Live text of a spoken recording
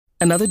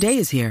Another day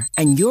is here,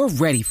 and you're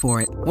ready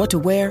for it. What to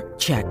wear?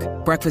 Check.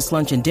 Breakfast,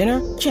 lunch, and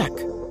dinner? Check.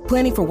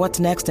 Planning for what's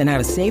next and how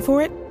to save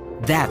for it?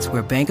 That's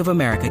where Bank of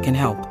America can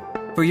help.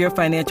 For your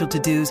financial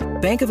to-dos,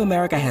 Bank of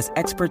America has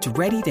experts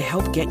ready to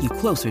help get you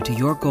closer to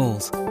your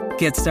goals.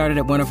 Get started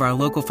at one of our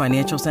local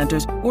financial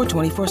centers or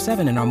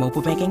 24/7 in our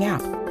mobile banking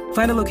app.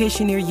 Find a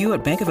location near you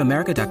at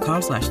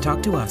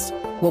bankofamerica.com/talktous.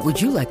 What would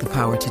you like the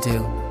power to do?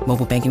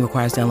 Mobile banking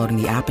requires downloading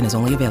the app and is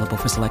only available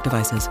for select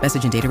devices.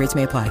 Message and data rates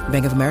may apply.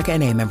 Bank of America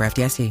N.A., member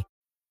FDIC.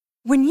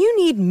 When you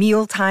need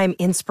mealtime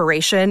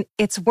inspiration,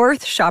 it's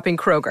worth shopping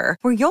Kroger,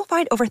 where you'll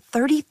find over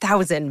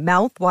 30,000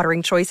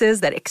 mouth-watering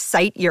choices that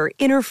excite your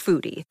inner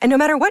foodie. And no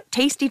matter what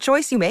tasty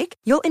choice you make,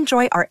 you'll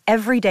enjoy our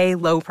everyday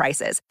low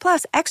prices,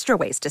 plus extra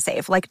ways to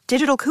save, like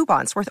digital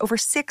coupons worth over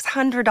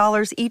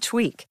 $600 each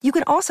week. You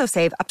can also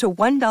save up to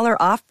 $1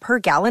 off per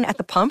gallon at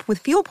the pump with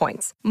fuel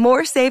points.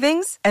 More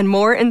savings and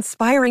more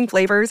inspiring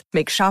flavors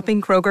make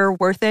shopping Kroger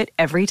worth it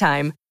every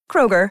time.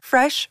 Kroger,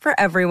 fresh for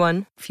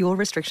everyone. Fuel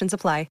restrictions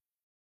apply.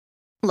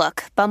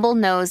 Look, Bumble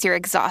knows you're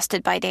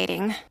exhausted by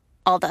dating.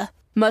 All the,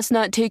 must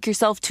not take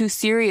yourself too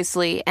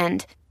seriously,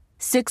 and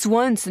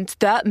 6'1" since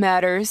that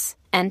matters,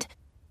 and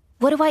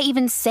what do I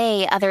even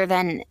say other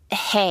than,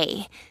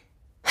 hey?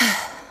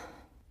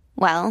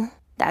 Well,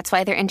 that's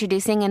why they're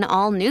introducing an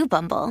all-new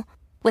Bumble,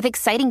 with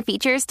exciting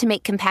features to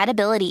make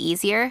compatibility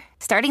easier,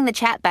 starting the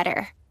chat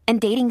better, and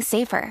dating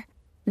safer.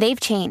 They've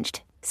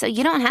changed, so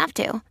you don't have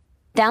to.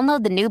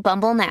 Download the new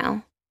Bumble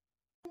now.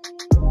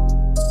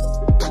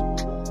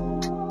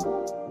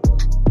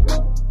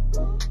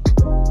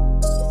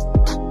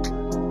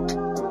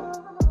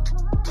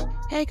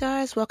 Hey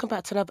guys, welcome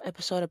back to another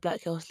episode of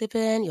Black Girls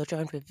Living. You're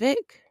joined with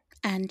Vic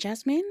and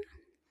Jasmine.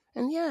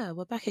 And yeah,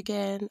 we're back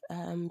again.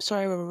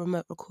 Sorry we're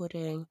remote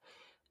recording.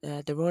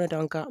 The Rona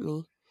done got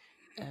me.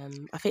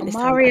 I think this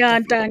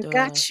Omarion done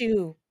got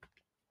you.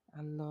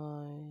 I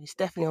know. It's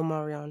definitely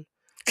Omarion.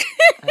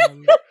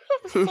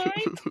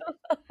 Sorry.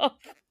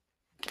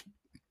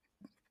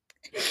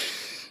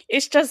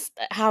 It's just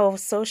how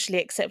socially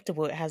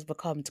acceptable it has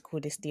become to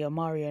call this the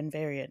Omarion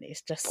variant.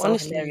 It's just so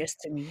hilarious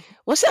to me.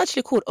 What's it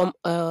actually called?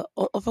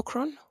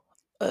 Omicron?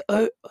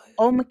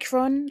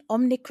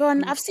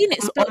 Omicron. I've seen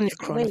it spelled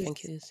Omicron, I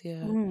think it is.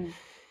 Yeah.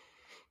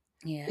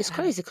 Yeah. It's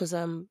crazy because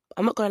I'm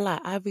not gonna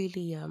lie. I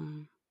really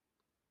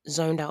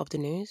zoned out of the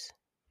news.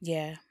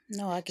 Yeah.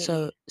 No, I get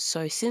you.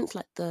 So since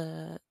like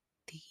the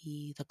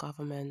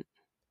government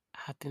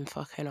have been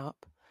fucking up.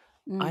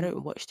 I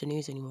don't watch the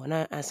news anymore. And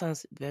that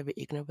sounds very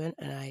ignorant,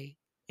 and I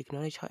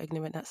acknowledge how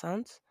ignorant that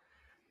sounds.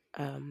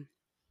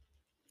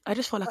 I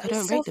just felt like I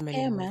don't rate them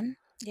anymore. Man.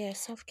 Yeah,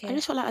 self-care. I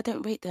just felt like I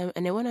don't rate them.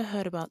 And then when I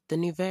heard about the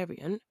new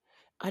variant,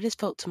 I just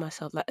felt to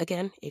myself, like,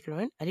 again,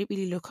 ignorant. I didn't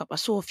really look up. I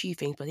saw a few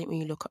things, but I didn't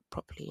really look up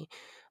properly.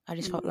 I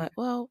just felt like,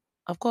 well,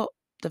 I've got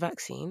the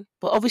vaccine.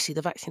 But obviously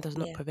the vaccine does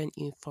not prevent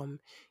you from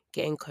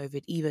getting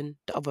COVID, even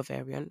the other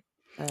variant.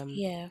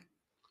 Yeah.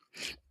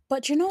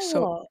 But you know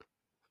what?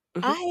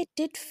 Mm-hmm. I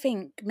did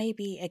think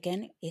maybe,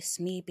 again, it's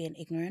me being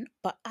ignorant,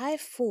 but I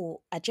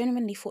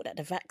genuinely thought that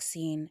the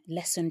vaccine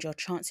lessened your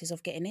chances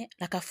of getting it.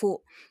 Like, I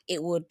thought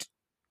it would,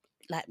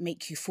 like,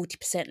 make you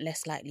 40%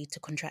 less likely to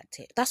contract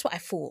it. That's what I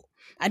thought.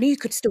 I knew you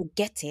could still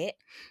get it,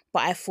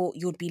 but I thought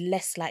you would be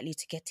less likely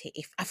to get it.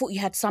 I thought you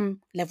had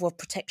some level of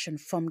protection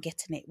from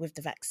getting it with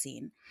the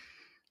vaccine.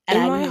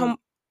 And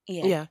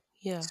yeah.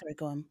 Sorry,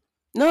 go on.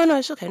 No,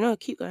 it's okay. No,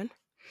 keep going.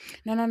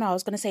 No. I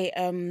was going to say,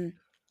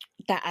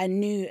 that I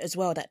knew as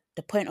well that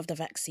the point of the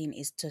vaccine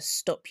is to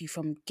stop you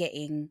from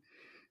getting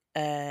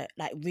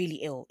like really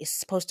ill. It's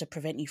supposed to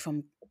prevent you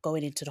from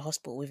going into the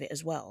hospital with it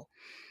as well.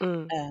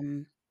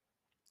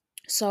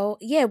 So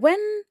yeah, when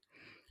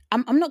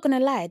I'm not gonna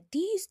lie,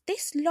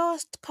 this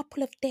last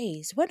couple of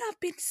days, when I've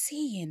been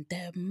seeing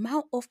the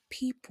amount of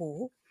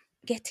people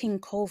getting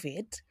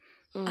COVID,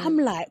 I'm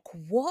like,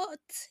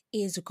 what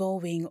is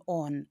going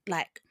on?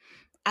 Like,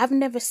 I've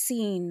never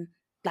seen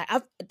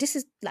this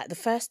is like the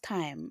first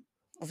time.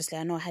 Obviously,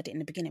 I know I had it in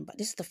the beginning, but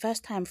this is the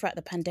first time throughout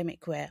the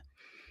pandemic where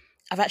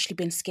I've actually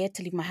been scared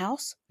to leave my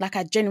house. Like,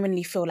 I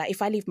genuinely feel like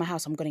if I leave my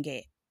house, I'm going to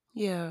get it.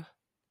 Yeah.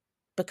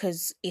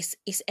 Because it's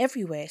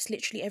everywhere. It's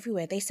literally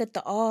everywhere. They said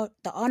the R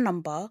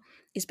number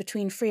is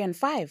between 3 and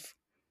 5.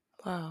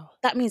 Wow.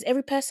 That means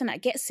every person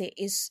that gets it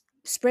is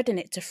spreading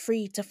it to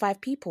 3 to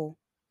 5 people.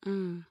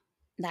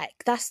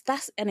 Like,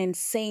 that's an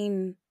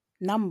insane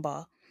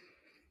number.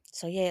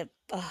 So, yeah,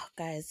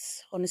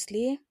 guys,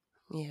 honestly.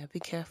 Yeah,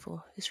 be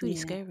careful. It's really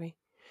scary.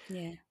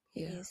 Yeah,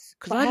 it is.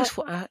 Because I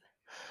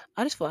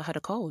just thought I had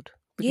a cold.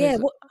 Yeah,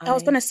 I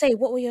was gonna say,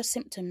 what were your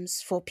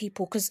symptoms for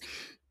people? Because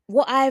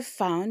what I've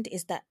found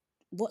is that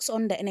what's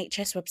on the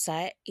NHS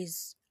website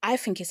is, I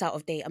think it's out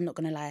of date. I'm not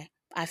gonna lie.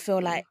 I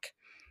feel like,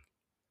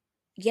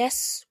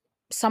 yes,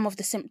 some of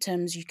the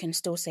symptoms you can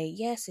still say,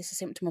 yes, it's a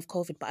symptom of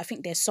COVID, but I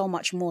think there's so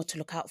much more to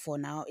look out for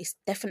now. It's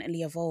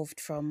definitely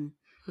evolved from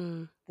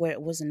where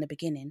it was in the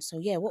beginning. So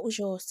yeah, what was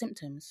your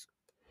symptoms?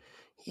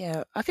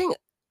 Yeah, I think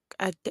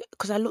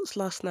because I looked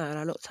last night and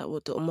I looked at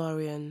what the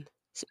Omarion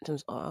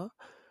symptoms are,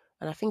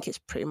 and I think it's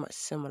pretty much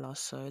similar.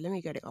 So let me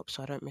get it up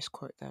so I don't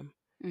misquote them.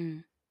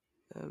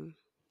 Um,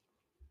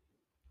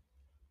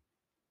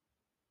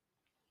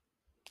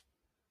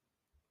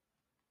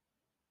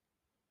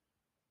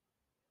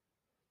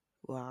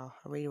 wow,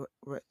 I really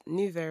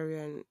new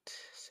variant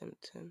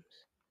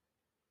symptoms.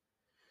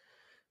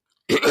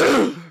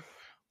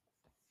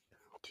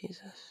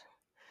 Jesus.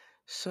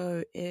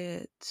 So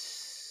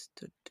it's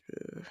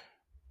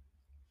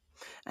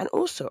and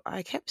also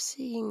I kept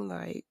seeing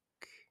like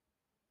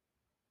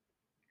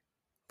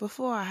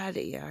before I had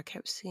it, yeah, I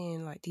kept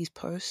seeing like these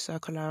posts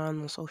circle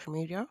around on social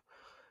media,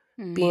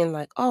 being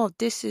like, "Oh,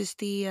 this is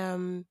the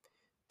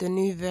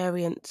new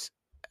variant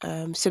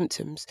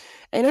symptoms."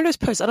 And those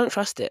posts, I don't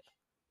trust it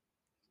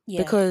Yeah.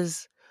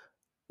 because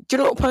do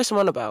you know what posts I'm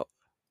on about?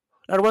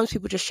 Like the ones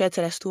people just share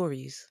to their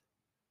stories.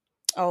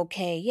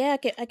 Okay. Yeah,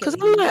 I get Because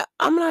what you mean.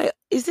 I'm like,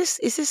 is this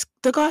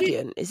The Who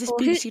Guardian? Is this or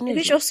BBC News?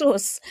 who's your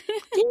source?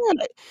 Yeah,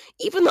 like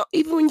even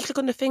when you click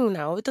on the thing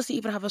now, it doesn't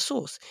even have a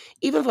source.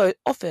 Even though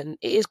often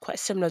it is quite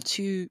similar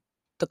to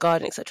the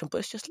Guardian, etc. But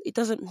it's just it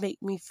doesn't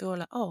make me feel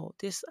like, oh,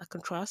 this I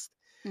can trust.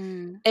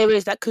 Mm.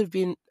 Anyways, that could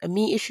be a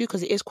me issue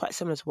because it is quite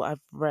similar to what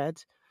I've read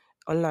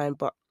online.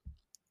 But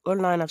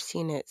online, I've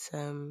seen it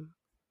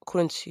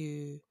according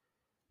to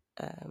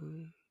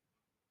um,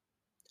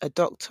 a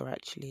doctor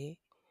actually.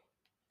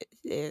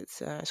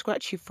 It's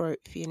scratchy throat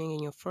feeling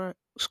in your throat,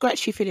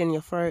 scratchy feeling in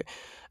your throat,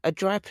 a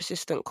dry,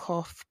 persistent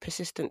cough,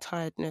 persistent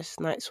tiredness,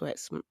 night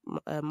sweats,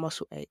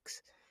 muscle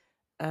aches.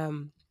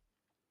 Um,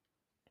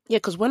 yeah,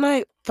 because when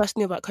I first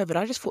knew about COVID,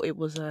 I just thought it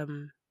was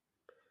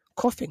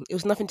coughing. It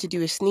was nothing to do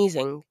with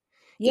sneezing,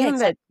 Yeah, even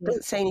though it exactly.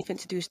 doesn't say anything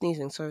to do with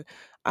sneezing. So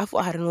I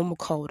thought I had a normal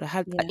cold.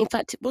 Yeah. In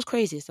fact, what's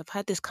crazy is I've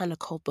had this kind of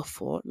cold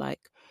before,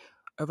 like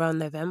around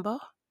November.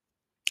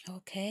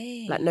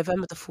 Like Okay.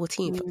 November the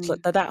 14th. So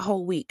Mm. that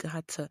whole week I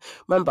had to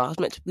remember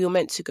we were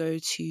meant to go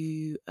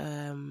to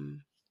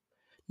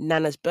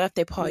Nana's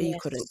birthday party, you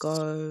couldn't Yes.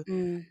 go.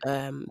 Mm.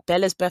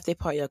 Bella's birthday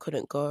party, I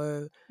couldn't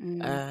go.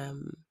 Mm.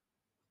 Um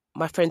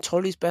my friend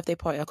Tolu's birthday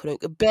party, I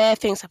couldn't go. Bare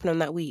things happened on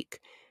that week.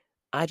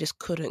 I just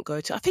couldn't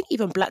go to. I think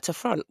even Black to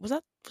Front was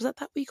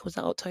that week or was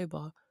that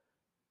October?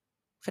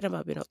 I think it might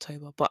have been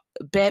October. But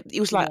bare it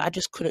was like Yeah. I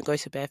just couldn't go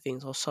to bare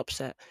things. I was so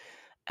upset.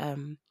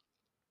 Um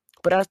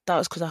but that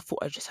was because I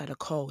thought I just had a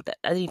cold.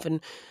 I didn't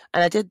even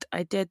and I did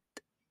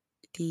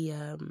the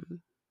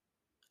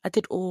I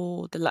did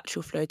all the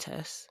lateral flow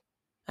tests.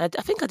 I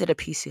think I did a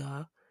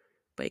PCR,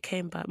 but it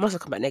came back. Must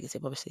have come back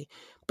negative, obviously.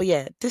 But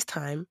yeah, this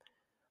time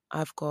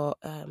I've got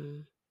a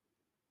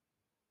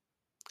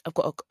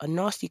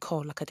nasty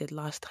cold like I did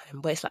last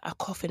time, but it's like a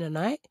cough in the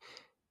night.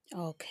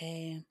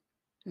 Okay.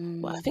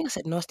 Well, I Mm. think I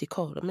said nasty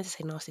cold. I meant to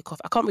say nasty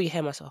cough. I can't really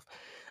hear myself.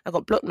 I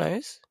got blocked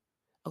nose.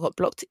 I got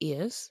blocked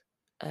ears.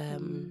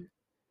 Mm.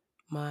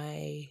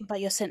 My But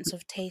your sense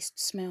of taste,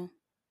 smell.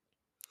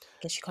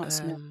 Guess you can't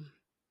smell.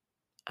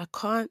 I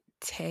can't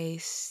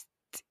taste.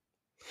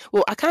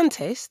 Well, I can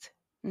taste.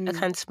 I Mm.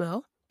 can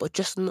smell, but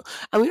just not.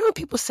 And when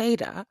people say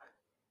that,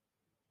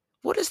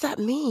 what does that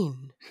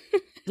mean?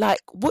 Like,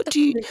 what That's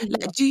do you really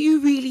like? not. Do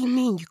you really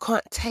mean you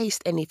can't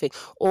taste anything?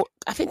 Or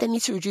I think they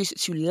need to reduce it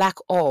to lack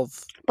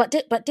of. But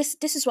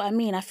this is what I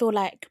mean. I feel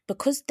like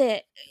because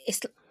there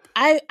it's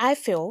I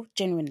feel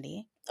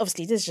genuinely.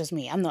 Obviously, this is just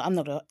me. I'm not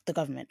the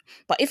government.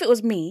 But if it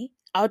was me,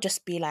 I would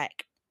just be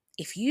like,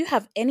 if you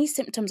have any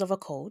symptoms of a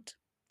cold,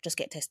 just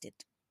get tested.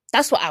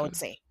 That's what I would Mm,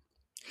 say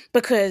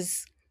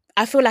because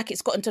I feel like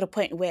it's gotten to the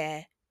point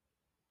where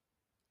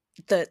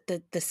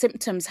the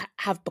symptoms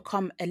have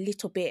become a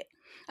little bit,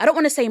 I don't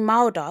want to say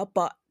milder,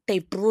 but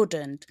they've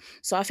broadened.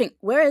 So I think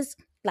whereas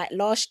like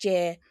last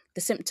year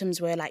the symptoms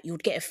were like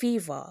you'd get a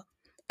fever,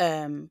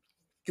 um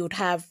you'd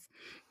have,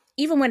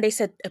 even when they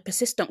said a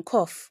persistent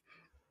cough,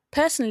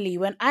 personally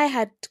when I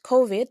had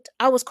COVID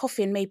I was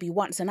coughing maybe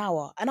once an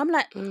hour and I'm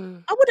like,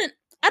 mm, I wouldn't,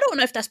 I don't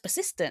know if that's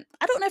persistent.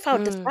 I don't know if I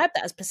would mm, describe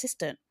that as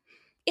persistent.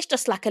 It's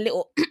just like a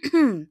little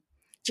do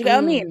you get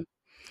what I mean? mm,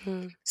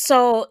 mm.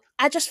 So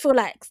I just feel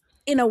like,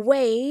 in a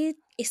way,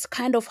 it's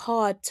kind of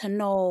hard to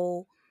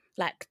know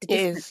like the It is,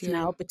 difference yeah,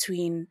 now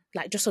between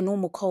like just a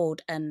normal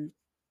cold and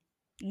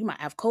you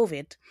might have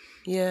COVID.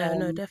 yeah.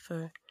 No, Um,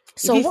 definitely.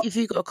 so what? If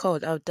you got a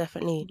cold, I would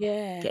definitely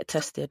Yeah. get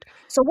tested,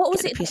 So what was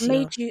get the it that PCR.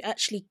 made you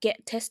actually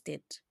get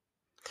tested?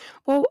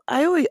 Well,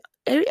 I always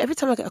every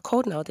time I get a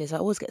cold nowadays, I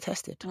always get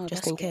tested Oh, just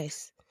that's in good.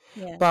 case.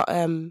 Yeah. But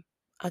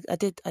I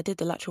did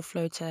the lateral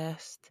flow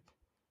test,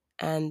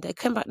 and it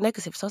came back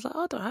negative. So I was like,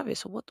 oh, I don't have it.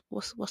 So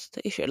what's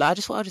the issue? Like I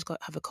just thought I just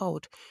got have a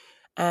cold,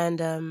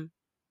 and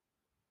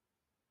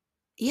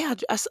yeah,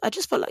 I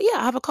just felt like, yeah,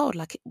 I have a cold.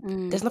 Like,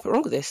 Mm. there's nothing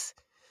wrong with this.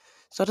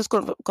 So I just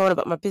going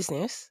about my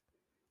business,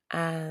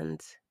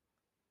 and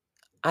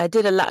I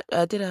did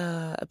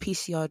a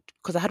PCR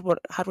because I had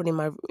one in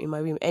my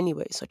room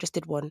anyway. So I just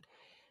did one,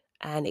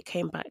 and it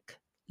came back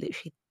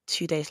literally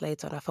 2 days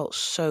later, and I felt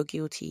so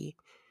guilty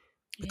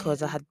Yeah.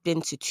 because I had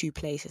been to two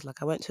places.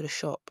 Like I went to the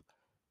shop,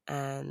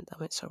 and I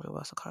went somewhere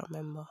else. I can't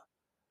remember.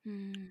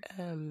 Mm.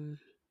 Um,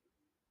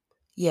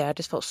 yeah, I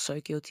just felt so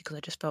guilty because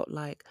I just felt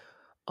like,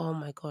 oh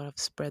my god, I've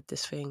spread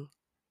this thing.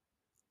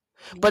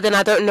 But Yeah. then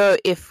I don't know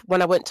if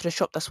when I went to the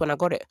shop, that's when I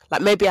got it.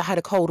 Like maybe I had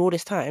a cold all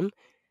this time,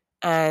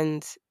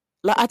 and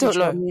like I don't Because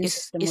your know, immune it's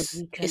system was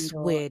weakened,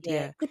 or weird, yeah,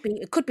 yeah.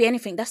 it could be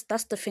anything. That's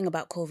the thing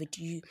about COVID.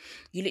 You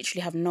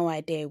literally have no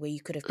idea where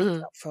you could have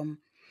picked up from.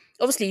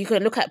 Obviously, you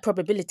can look at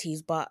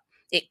probabilities, but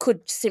it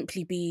could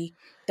simply be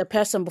the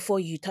person before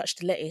you touched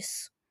the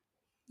lettuce.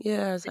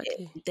 Yeah,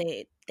 exactly.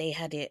 They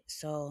had it,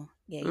 so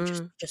yeah, you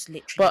just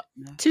literally But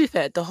don't know. to be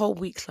fair, the whole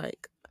week,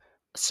 like,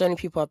 so many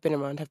people I've been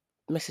around have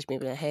messaged me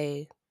like,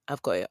 "Hey,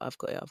 I've got it, I've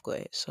got it, I've got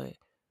it." So I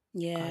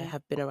Yeah.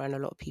 have been around a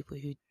lot of people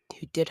who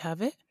did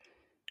have it.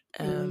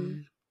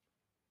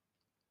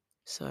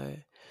 So,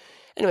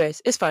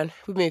 anyways, it's fine.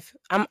 We move.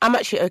 I'm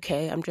actually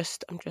okay. I'm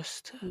just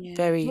Yeah.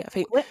 very. I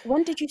think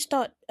When did you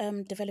start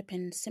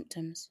developing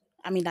symptoms?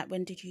 I mean, like,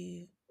 when did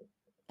you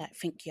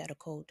think you had a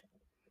cold?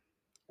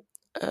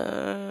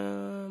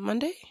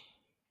 Monday.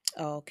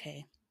 Oh,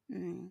 okay.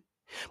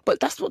 But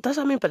that's what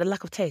I mean by the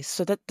lack of taste.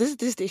 So that this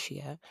is the issue,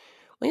 yeah.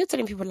 When you're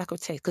telling people lack of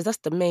taste, because that's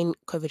the main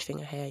COVID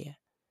thing I hear, yeah.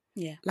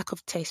 Yeah. Lack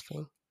of taste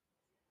thing.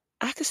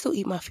 I can still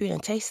eat my food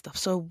and taste stuff.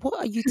 So what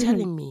are you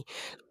telling me?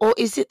 Or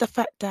is it the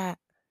fact that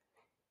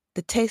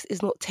the taste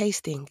is not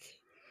tasting?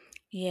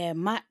 Yeah,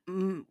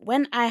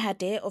 when I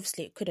had it,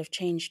 obviously it could have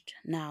changed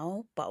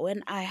now, but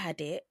when I had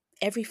it,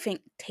 everything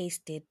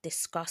tasted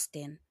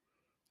disgusting.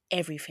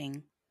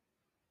 Everything.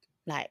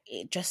 Like,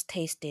 it just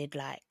tasted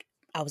like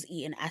I was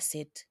eating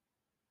acid.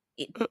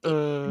 It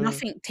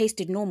nothing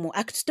tasted normal.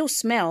 I could still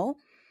smell,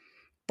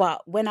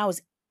 but when I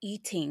was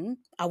eating,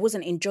 I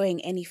wasn't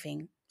enjoying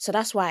anything. So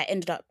that's why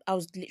I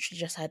was literally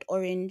just had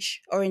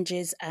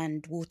oranges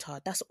and water.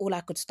 That's all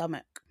I could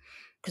stomach,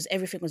 because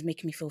everything was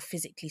making me feel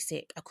physically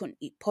sick. I couldn't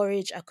eat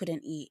porridge. I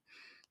couldn't eat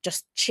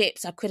just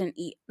chips. I couldn't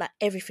eat, like,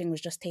 everything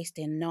was just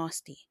tasting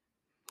nasty.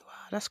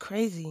 Wow, that's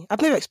crazy.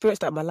 I've never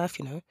experienced that in my life,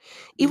 you know.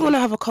 Even when I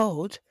have a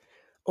cold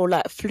or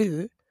like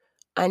flu,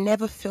 I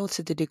never feel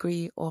to the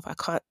degree of I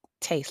can't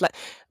taste. Like,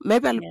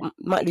 maybe I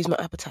might lose my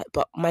appetite,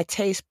 but my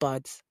taste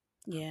buds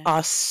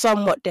are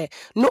somewhat there.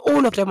 Not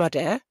all of them are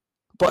there,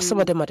 but some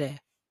of them are there.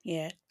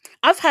 Yeah.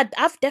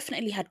 I've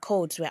definitely had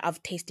colds where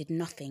I've tasted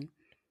nothing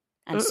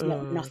and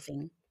smelled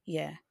nothing.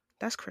 Yeah.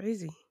 That's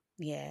crazy.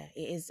 Yeah,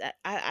 it is.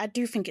 I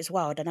do think it's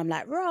wild, and I'm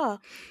like, raw.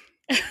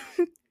 I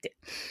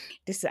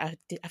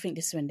think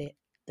this is when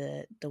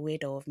the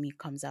weirdo of me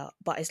comes out.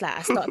 But it's like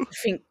I start to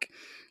think,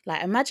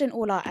 like, imagine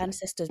all our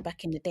ancestors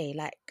back in the day.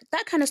 Like,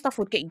 that kind of stuff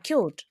would get you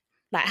killed.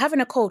 Like, having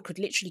a cold could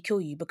literally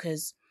kill you,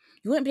 because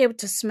you wouldn't be able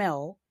to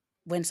smell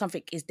when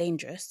something is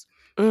dangerous.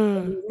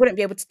 You wouldn't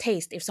be able to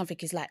taste if something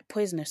is like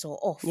poisonous or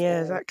off.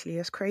 Yeah, exactly.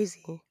 That's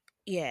crazy.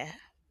 Yeah.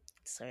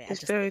 Sorry,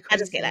 it's very crazy. I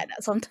just get like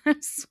that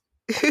sometimes.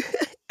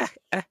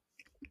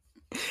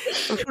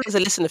 I'm sure there's a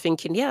listener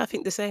thinking, yeah, I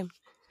think the same.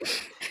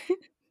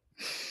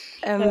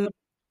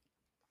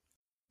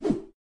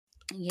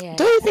 Yeah.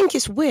 Don't you think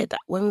it's weird that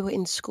when we were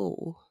in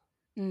school,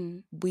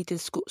 we did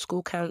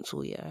school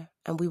council, yeah,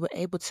 and we were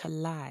able to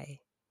lie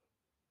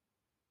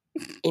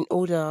in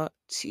order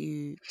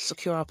to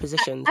secure our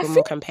positions when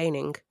we're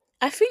campaigning?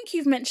 I think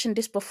you've mentioned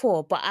this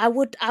before, but I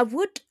would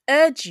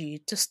urge you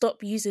to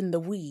stop using the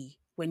we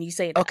when you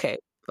say that. Okay.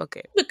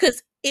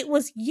 Because it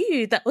was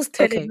you that was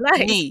telling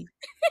lies. Me.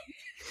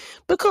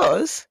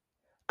 Because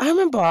I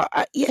remember,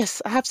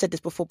 yes, I have said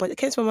this before, but it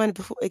came to my mind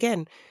before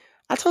again.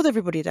 I told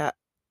everybody that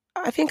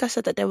I think I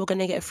said that they were going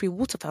to get a free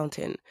water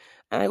fountain,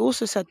 and I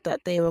also said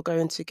that they were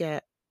going to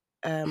get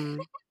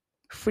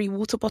free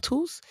water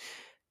bottles.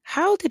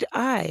 How did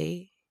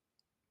I,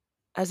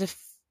 as a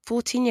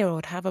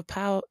 14-year-old, have the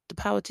power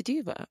to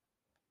do that?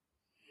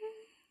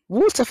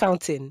 Water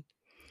fountain.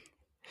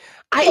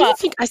 I even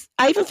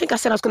think I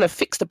said I was going to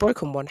fix the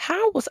broken one.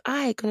 How was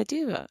I going to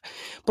do that?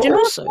 But do you know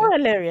also, what's more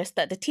hilarious?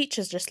 That the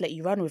teachers just let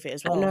you run with it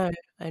as well.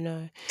 I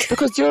know.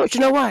 Because do you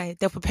know why?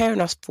 They're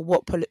preparing us for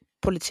what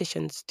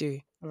politicians do.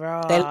 They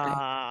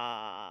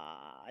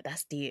lie.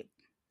 That's deep.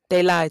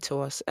 They lie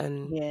to us,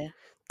 and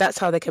that's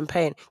how they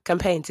campaign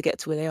to get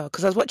to where they are.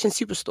 Because I was watching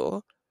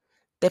Superstore.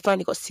 They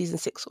finally got season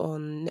 6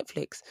 on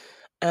Netflix,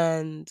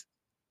 and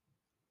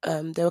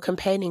they were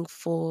campaigning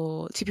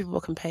for 2 people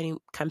were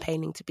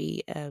campaigning to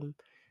be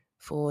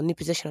for a new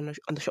position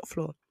on the shop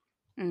floor.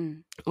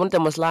 One of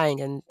them was lying,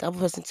 and the other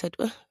person said,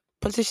 well,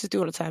 politicians do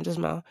all the time,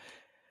 doesn't matter.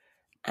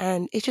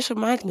 And it just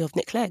reminded me of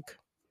Nick Clegg.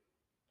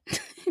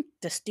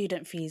 The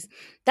student fees.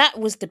 That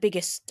was the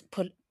biggest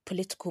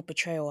political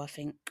betrayal, I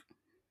think.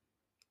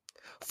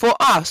 For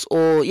us,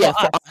 or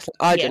for us,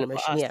 our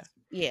generation,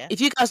 Yeah. If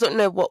you guys don't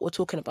know what we're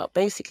talking about,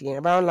 basically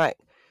around like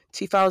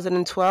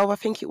 2012, I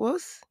think it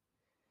was,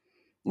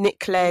 Nick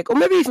Clegg, or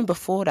maybe even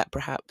before that,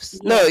 perhaps.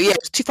 No, it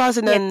was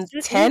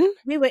 2010.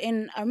 We were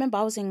in. I remember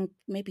I was in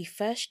maybe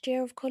first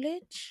year of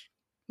college,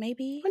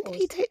 maybe. When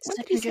did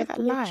he say that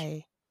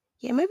lie?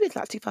 Yeah, maybe it's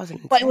like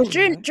 2010. But it was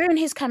during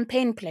his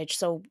campaign pledge.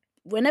 So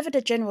whenever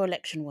the general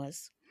election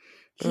was,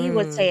 he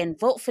was saying,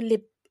 vote for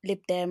Lib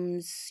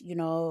Dems,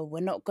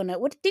 we're not gonna.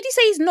 What did he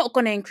say? He's not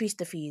gonna increase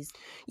the fees.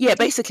 Yeah,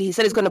 basically he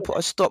said he's gonna put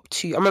a stop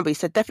to. I remember he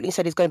definitely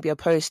said he's gonna be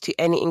opposed to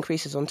any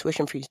increases on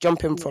tuition fees,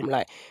 jumping from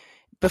like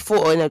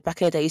before,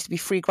 back in the day, it used to be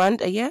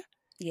 $3,000 a year.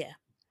 Yeah.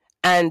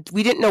 And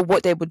we didn't know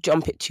what they would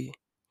jump it to.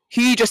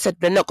 He just said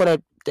there's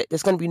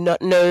going to be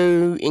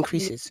no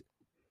increases.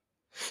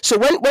 So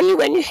when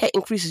you hit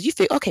increases, you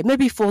think, okay,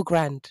 maybe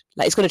 $4,000.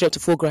 Like, it's going to jump to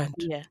 $4,000.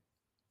 Yeah.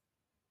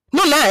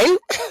 Not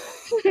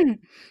 9.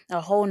 A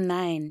whole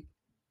 9.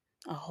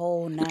 A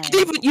whole 9.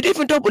 You didn't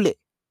even double it.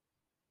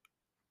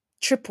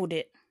 Tripled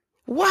it.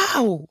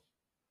 Wow,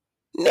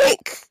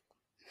 Nick.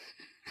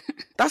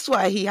 That's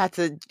why he had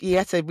to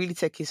really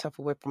take himself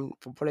away from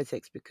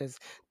politics, because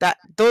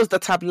those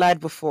that have lied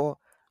before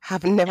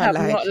have never Have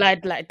lied not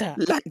lied like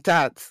that. like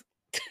that.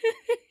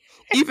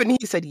 Even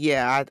he said,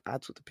 yeah, I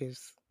took the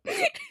piss.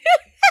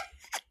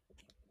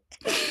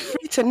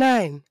 3 to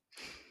 9.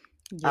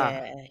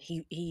 Yeah,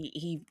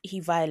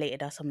 he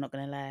violated us. I'm not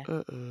gonna lie.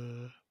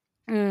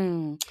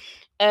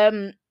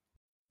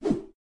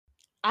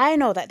 I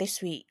know that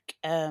this week,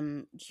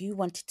 you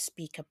wanted to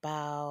speak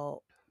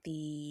about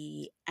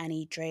the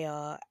Annie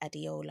Drea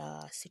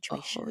Adiola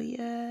situation. Oh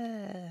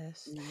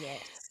yes,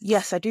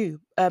 yes, I do.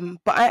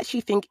 But I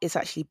actually think it's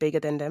actually bigger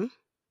than them.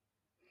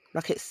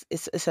 Like,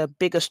 it's a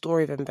bigger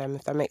story than them,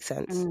 if that makes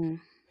sense.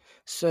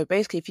 So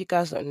basically, if you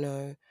guys don't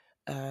know,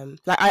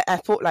 like, I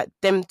thought, like,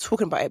 them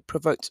talking about it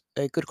provoked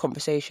a good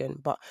conversation,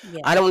 but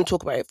I don't want to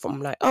talk about it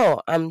from like,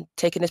 oh, I'm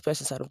taking this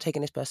person's side, I'm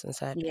taking this person's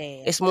side.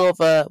 It's more of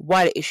a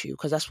wider issue,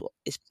 because that's what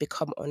it's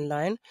become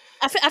online.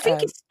 I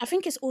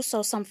think it's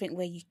also something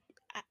where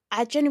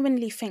I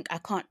genuinely think I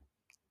can't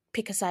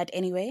pick a side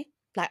anyway.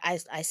 Like,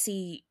 I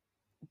see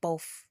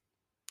both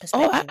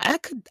perspectives. Oh,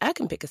 I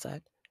can pick a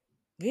side.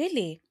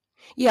 Really?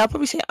 Yeah, I'll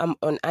probably say I'm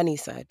on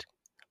Annie's side.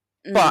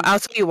 But I'll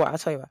tell you what.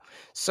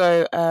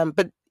 So,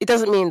 but it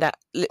doesn't mean that.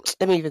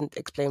 Let me even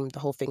explain the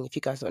whole thing if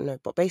you guys don't know.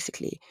 But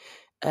basically,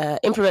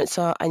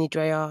 influencer Annie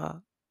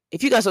Drea.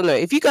 If you guys don't know,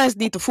 if you guys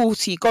need the full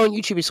tea, go on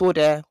YouTube. It's all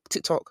there.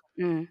 TikTok.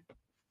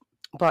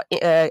 But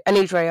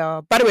Annie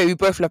Drea. By the way, we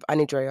both love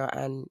Annie Drea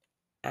and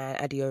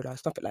Adiola,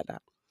 something like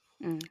that.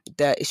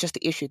 It's just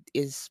the issue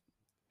is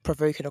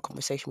provoking a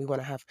conversation we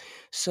want to have.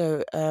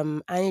 So,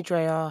 Annie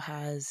Drea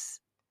has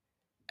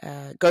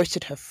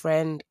ghosted her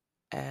friend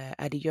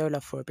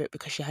Adiola for a bit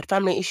because she had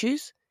family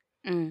issues.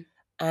 And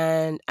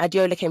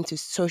Adiola came to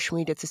social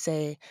media to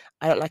say,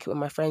 I don't like it when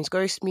my friends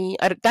ghost me.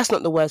 That's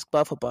not the words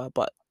bar for bar,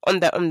 but on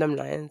them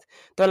lines,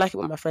 don't like it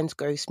when my friends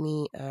ghost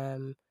me.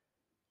 What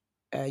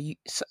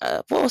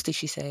else did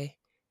she say?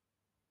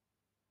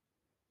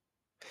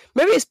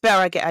 Maybe it's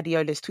better I get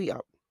Adiola's tweet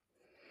up.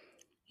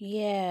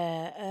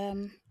 Yeah.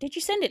 Did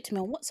you send it to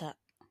me on WhatsApp?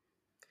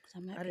 I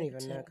don't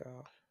even know,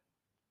 girl.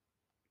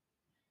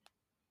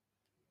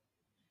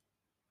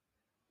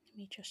 Let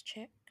me just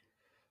check.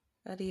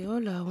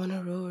 Adiola, I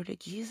wanna roll the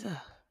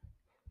geezer.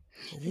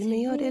 Is it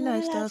me or the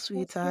lifestyle,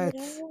 sweetheart?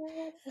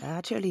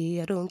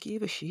 Actually, I don't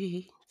give a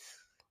shit.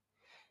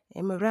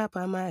 I'm a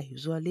rapper, my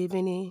usual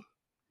living in.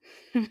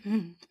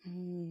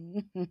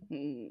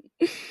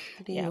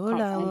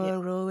 Adiola, I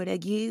wanna roll with the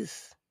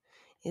geese.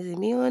 Is it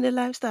me or the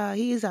lifestyle?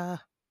 He's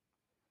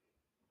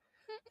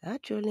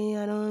Actually,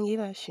 I don't give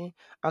a shit.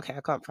 Okay,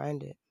 I can't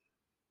find it.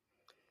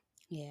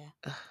 Yeah.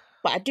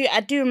 But I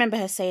do remember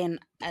her saying,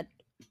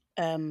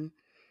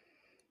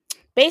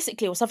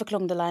 basically it was something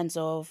along the lines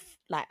of,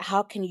 like,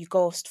 how can you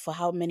ghost for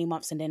how many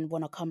months and then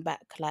want to come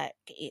back? Like,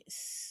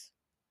 it's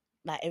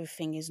like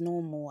everything is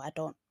normal. I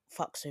don't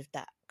fucks with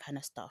that kind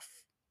of stuff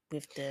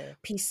with the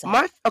peace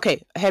sign.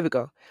 Okay, here we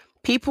go.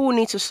 People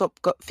need to stop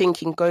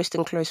thinking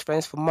ghosting close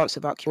friends for months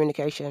without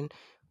communication.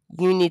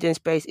 You needing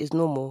space is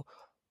normal,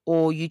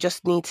 or you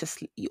just need to,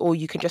 or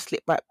you can just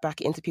slip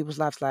back into people's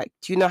lives. Like,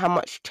 do you know how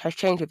much has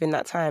changed within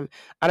that time?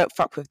 I don't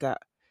fuck with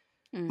that.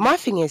 My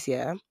thing is,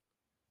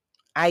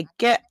 I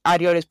get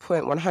Adiola's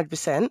point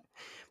 100%,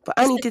 but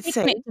Annie did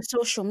say it to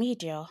social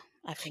media,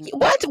 I think.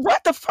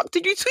 What the fuck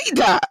did you tweet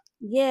that?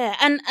 Yeah,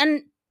 and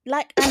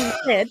like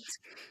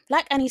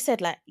Annie said,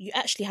 like, you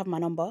actually have my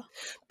number.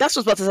 That's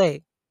what I was about to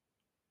say.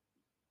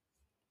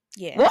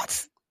 Yeah.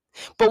 What?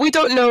 But we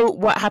don't know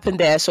what happened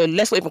there, so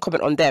let's not even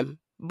comment on them.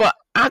 But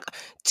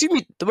to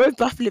me, the most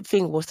baffling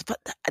thing was the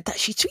fact that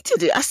she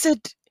tweeted it. I said,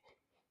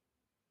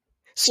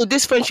 so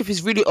this friendship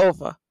is really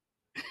over.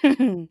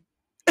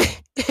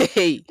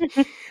 Hey,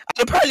 and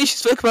apparently she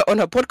spoke about it on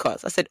her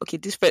podcast. I said, okay,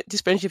 this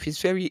friendship is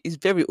very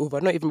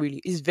over. Not even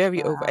really, it's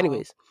very over.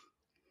 Anyways,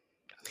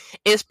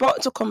 it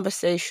sparked a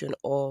conversation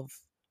of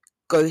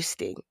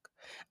ghosting,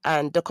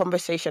 and the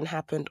conversation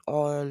happened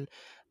on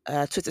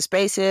Twitter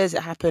Spaces.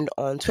 It happened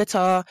on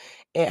Twitter.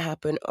 It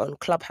happened on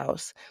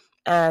Clubhouse,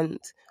 and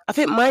I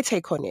think my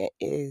take on it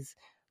is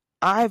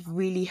I've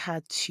really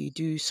had to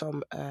do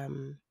some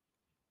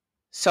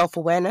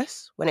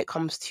self-awareness when it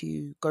comes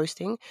to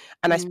ghosting,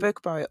 and I spoke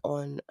about it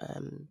on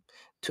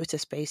Twitter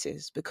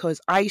Spaces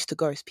because I used to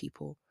ghost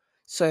people.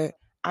 So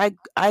I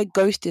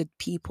ghosted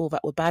people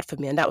that were bad for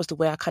me, and that was the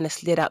way I kind of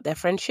slid out their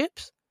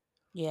friendships.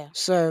 Yeah.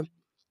 So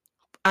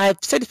I've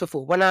said this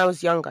before. When I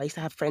was younger, I used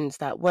to have friends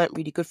that weren't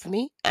really good for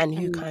me, and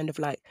who kind of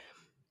like,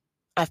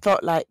 I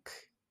felt like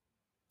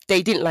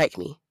they didn't like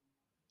me,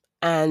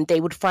 and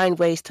they would find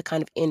ways to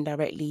kind of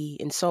indirectly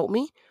insult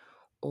me,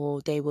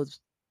 or they would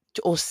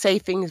or say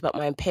things about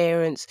my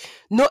parents,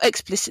 not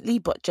explicitly,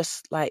 but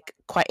just like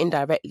quite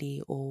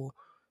indirectly, or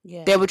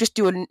Yeah. they would just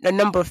do a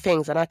number of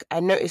things, and I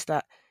noticed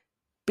that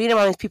being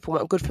around these people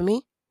weren't good for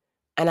me,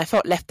 and I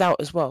felt left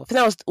out as well. I think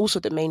that was also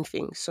the main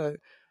thing. So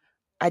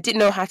I didn't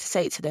know how to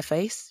say it to their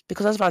face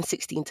because I was around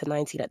 16 to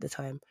 19 at the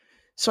time.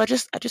 So I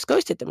just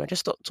ghosted them. I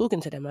just stopped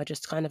talking to them. I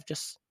just kind of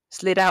just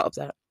slid out of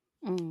that.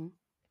 Mm.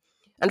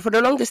 And for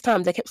the longest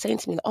time, they kept saying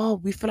to me, like, "Oh,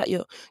 we feel like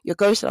you're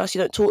ghosting us.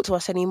 You don't talk to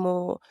us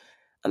anymore."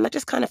 And I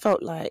just kind of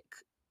felt like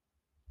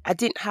I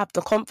didn't have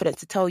the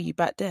confidence to tell you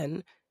back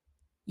then,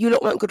 you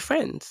lot weren't good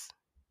friends.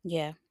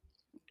 Yeah.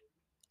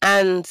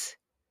 And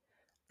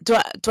do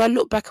I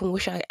look back and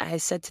wish I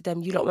said to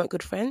them, you lot weren't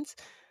good friends?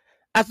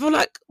 I feel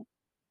like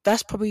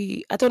that's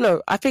probably, I don't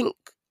know. I think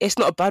it's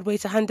not a bad way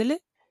to handle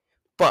it.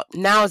 But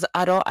now as an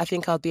adult, I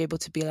think I'll be able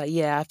to be like,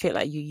 yeah, I feel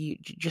like you're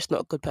just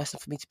not a good person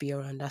for me to be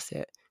around. That's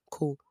it.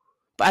 Cool.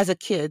 But as a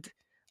kid,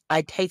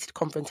 I hated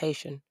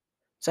confrontation.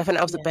 So I think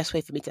that was the Yeah. best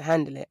way for me to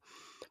handle it.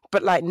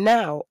 But like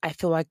now, I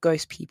feel I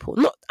ghost people.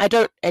 Not, I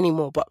don't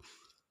anymore, but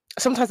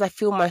sometimes I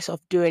feel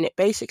myself doing it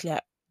basically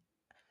like,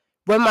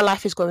 when my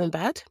life is going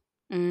bad.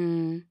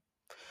 Mm.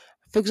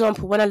 For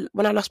example, when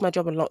I lost my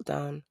job in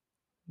lockdown,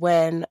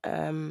 when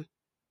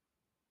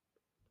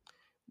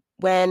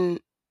when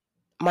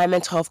my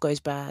mental health goes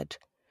bad,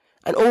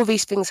 and all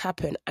these things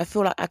happen, I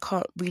feel like I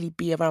can't really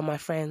be around my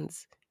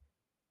friends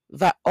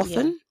that Yeah.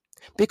 often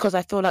because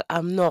I feel like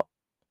I'm not,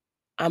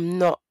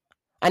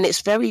 and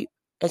it's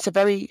a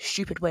very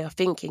stupid way of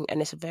thinking,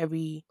 and it's a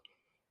very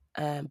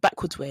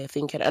backwards way of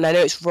thinking, and I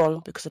know it's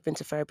wrong because I've been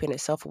to therapy and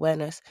it's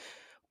self-awareness,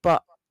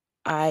 but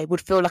I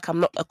would feel like I'm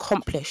not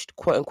accomplished,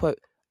 quote unquote,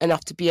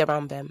 enough to be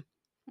around them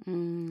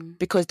Mm.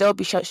 because they'll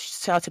be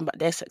shouting about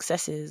their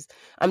successes.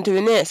 I'm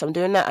doing this, I'm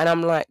doing that, and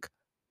I'm like,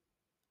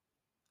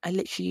 I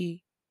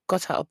literally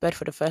got out of bed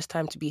for the first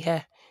time to be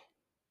here,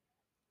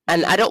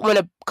 and I Yeah. don't want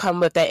to come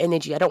with that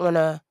energy. I don't want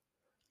to.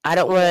 I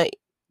don't Yeah. want to.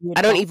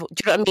 I Would don't back. even.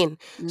 Do you know what I mean?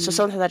 So Mm.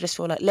 sometimes I just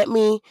feel like let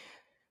me.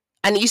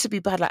 And it used to be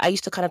bad. Like I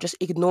used to kind of just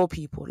ignore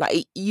people. Like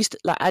it used to.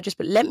 Like I just.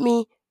 But let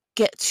me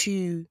get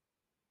to.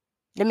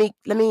 Let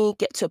me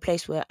get to a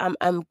place where I'm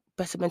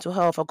better mental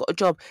health. I've got a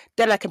job.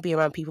 Then I can be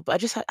around people. But I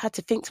just had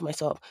to think to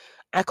myself,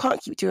 I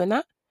can't keep doing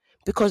that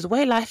because the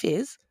way life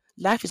is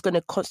going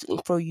to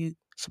constantly throw you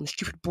some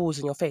stupid balls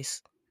in your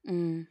face.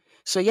 Mm.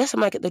 So yes, I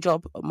might get the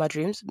job of my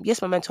dreams.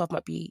 Yes, my mental health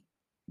might be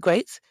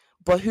great,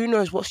 but who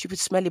knows what stupid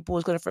smelly ball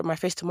is going to throw in my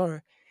face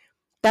tomorrow?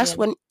 Yeah. That's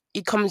when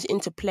it comes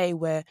into play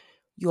where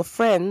your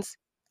friends,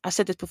 I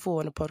said this before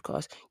on the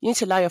podcast, you need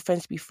to allow your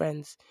friends to be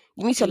friends.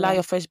 You need to allow Yeah.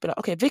 your friends to be like,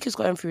 okay, Vic is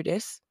going through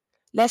this.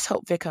 Let's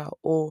help Vic out.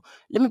 Or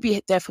let me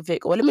be there for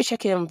Vic. Or let me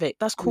check in on Vic.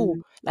 That's cool.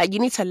 Mm. Like, you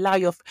need to allow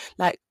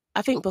like,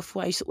 I think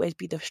before I used to always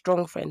be the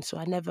strong friend. So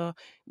I never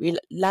really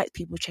liked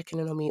people checking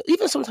in on me.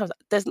 Even sometimes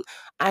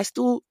I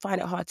still find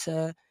it hard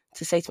to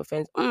say to my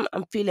friends,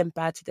 I'm feeling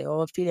bad today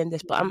or I'm feeling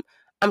this. But Yeah.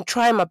 I'm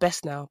trying my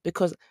best now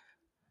because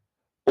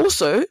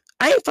also,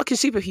 I ain't fucking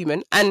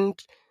superhuman, and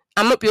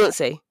I'm not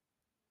Beyonce.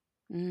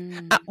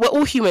 Mm. We're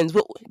all humans.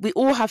 We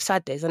all have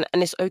sad days, and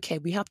it's okay.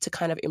 We have to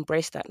kind of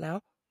embrace that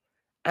now.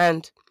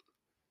 And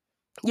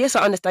yes,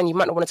 I understand you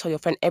might not want to tell your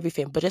friend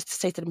everything, but just to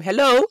say to them,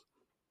 "Hello,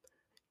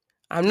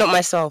 I'm not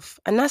myself,"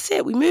 and that's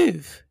it. We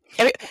move.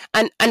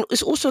 And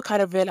it's also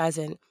kind of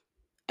realizing,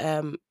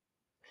 um,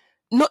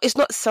 it's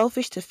not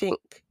selfish to think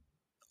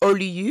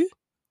only you.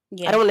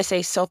 I Yeah. don't want to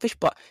say selfish,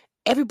 but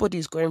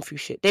everybody's going through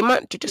shit. They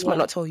just might Yeah.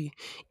 not tell you.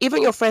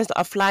 Even your friends that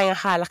are flying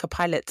high like a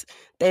pilot,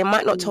 they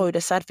might not tell Mm. you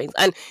the sad things.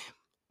 And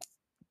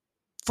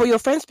for your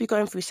friends to be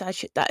going through sad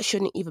shit, that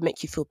shouldn't even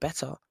make you feel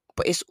better.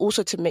 But it's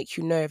also to make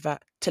you know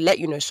to let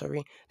you know,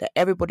 sorry, that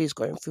everybody's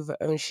going through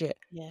their own shit.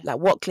 Yeah. Like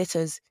what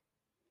glitters,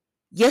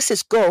 yes,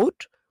 it's gold,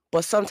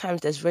 but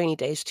sometimes there's rainy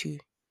days too.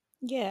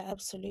 Yeah,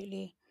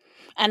 absolutely.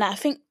 And I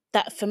think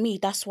that for me,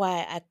 that's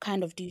why I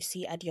kind of do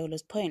see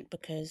Adiola's point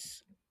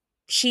because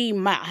she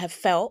might have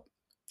felt,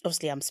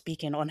 obviously I'm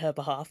speaking on her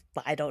behalf,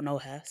 but I don't know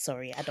her.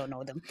 Sorry, I don't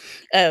know them.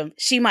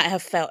 She might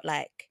have felt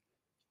like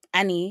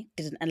Annie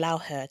didn't allow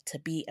her to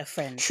be a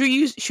friend. Should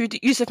we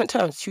use different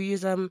terms? Should we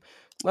use well,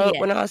 Yeah.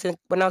 when I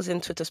was in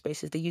Twitter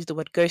Spaces, they used the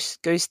word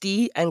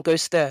ghosty and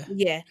ghoster.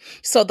 Yeah.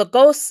 So the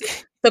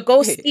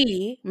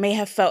ghostee may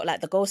have felt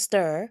like the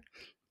ghoster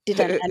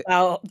didn't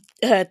allow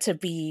her to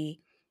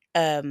be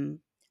um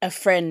a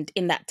friend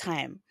in that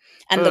time.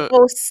 And the Mm,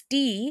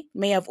 ghostee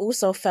may have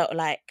also felt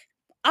like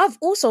I've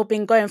also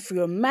been going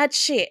through a mad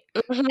shit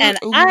and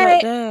and you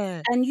weren't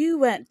there. you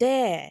weren't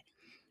there.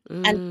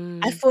 And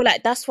I Mm, feel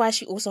like that's why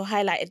she also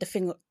highlighted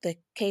the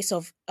case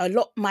of a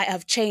lot might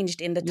have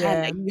changed in the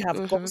time yeah. that you have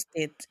Mm-hmm.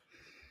 ghosted.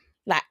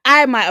 Like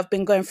I might have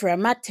been going through a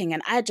mad thing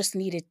and I just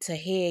needed to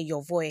hear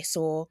your voice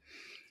or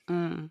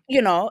Mm,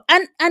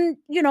 and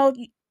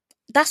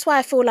that's why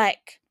I feel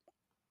like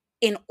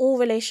in all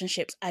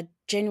relationships I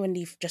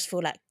genuinely just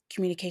feel like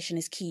communication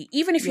is key.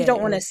 Even if you yeah,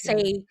 don't it want to is. Yeah.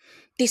 say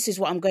this is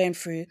what I'm going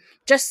through,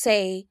 just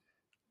say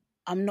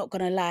I'm not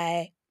going to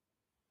lie,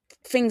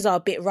 things are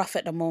a bit rough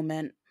at the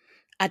moment.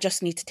 I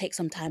just need to take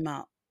some time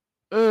out.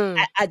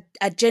 Mm,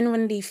 I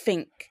genuinely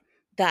think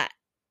that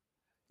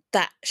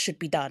should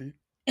be done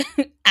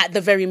at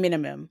the very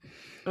minimum.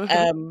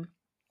 Mm-hmm.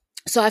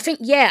 So I think,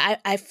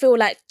 I feel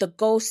like the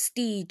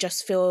ghosty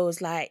just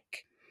feels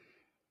like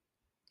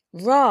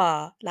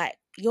raw. Like,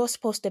 you're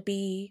supposed to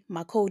be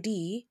my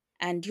Cody,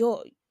 and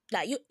you're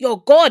like, you're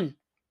gone,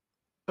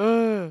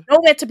 Mm.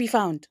 nowhere to be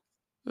found.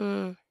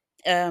 Mm.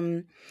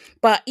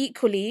 But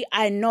equally,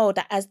 I know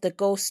that as the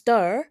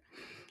ghoster,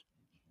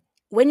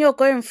 when you're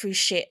going through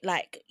shit,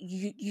 like,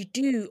 you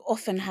do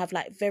often have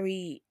like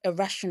very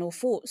irrational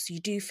thoughts. You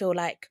do feel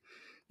like,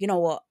 you know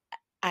what,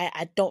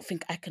 I don't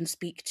think I can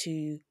speak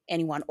to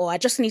anyone, or I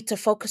just need to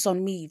focus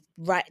on me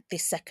right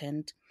this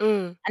second.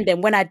 Mm. And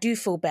then when I do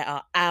feel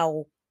better,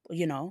 I'll,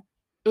 you know,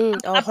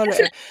 I'll I've holler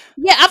definitely, it.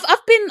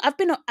 I've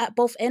been at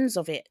both ends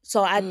of it,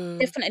 so I Mm.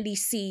 definitely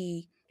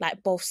see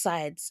like both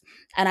sides,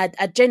 and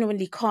I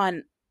genuinely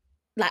can't,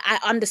 like, I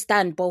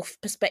understand both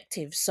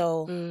perspectives.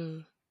 So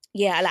Mm.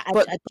 yeah, like,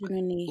 But I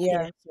genuinely,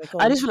 yeah, sorry, go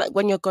I on. just feel like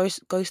when you're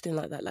ghosting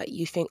like that, like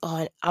you think,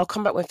 oh, I'll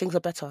come back when things are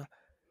better.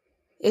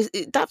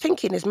 That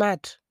thinking is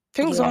mad.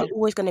 Things Yeah, aren't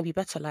always going to be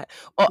better. Like,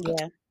 or,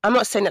 yeah. I'm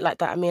not saying it like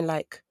that. I mean,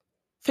 like,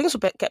 things will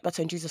get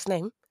better in Jesus'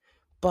 name.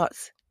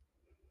 But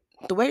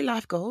the way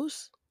life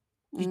goes,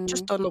 you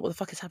just Mm, don't know what the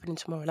fuck is happening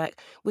tomorrow.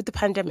 Like with the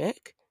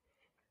pandemic,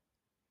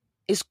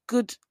 it's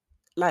good.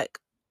 Like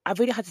I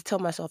really had to tell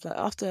myself, like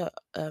after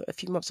a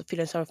few months of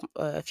feeling sorry,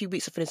 a few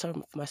weeks of feeling sorry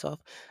for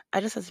myself,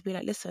 I just had to be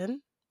like,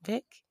 listen,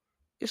 Vic,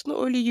 it's not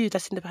only you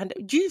that's in the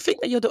pandemic. Do you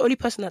think that you're the only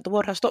person that the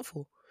world has stopped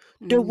for?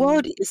 The mm,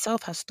 world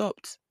itself has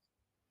stopped.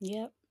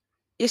 yep,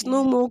 It's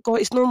no yeah. more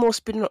it's no more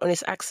spinning on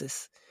its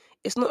axis.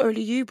 It's not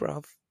only you,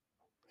 bruv.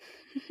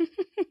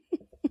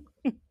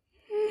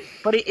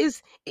 But it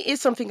is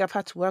something I've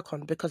had to work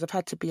on because I've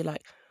had to be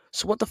like,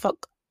 so what the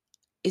fuck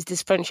is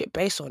this friendship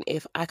based on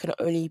if I can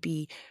only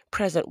be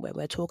present when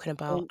we're talking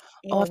about, When,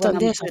 oh, yeah, I've when done I'm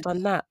this, I've good.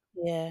 done that.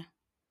 Yeah,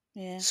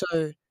 yeah.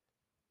 So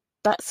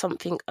that's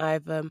something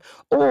I've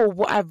or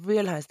what I've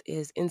realized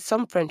is in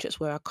some friendships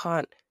where I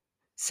can't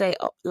say,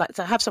 oh, like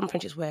to have some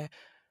friendships where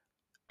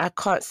I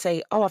can't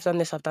say, oh, I've done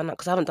this, I've done that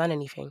because I haven't done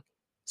anything.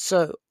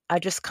 So I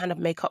just kind of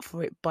make up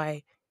for it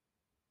by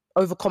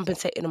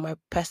overcompensating on my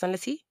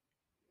personality.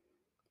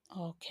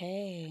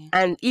 Okay.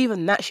 And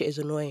even that shit is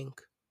annoying.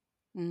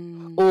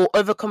 Mm, Or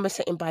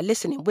overcompensating by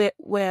listening. Where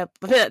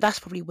I think that's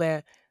probably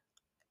where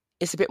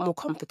it's a bit more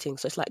comforting.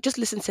 So it's like just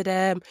listen to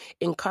them,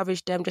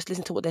 encourage them, just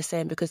listen to what they're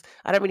saying because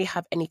I don't really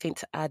have anything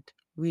to add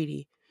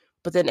really.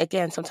 But then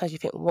again, sometimes you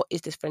think, what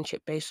is this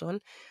friendship based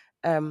on?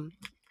 Um,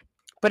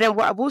 but then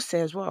what I will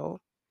say as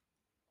well,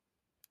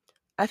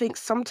 I think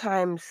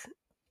sometimes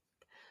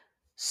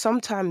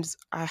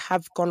I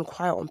have gone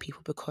quiet on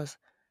people because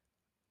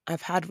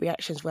I've had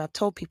reactions where I've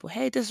told people,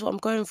 hey, this is what I'm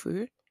going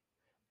through.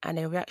 And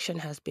their reaction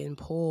has been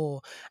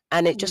poor.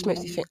 And it just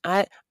makes me mm, think,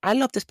 I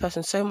love this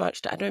person so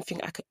much that I don't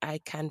think I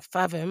can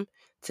fathom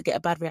to get a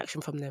bad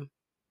reaction from them.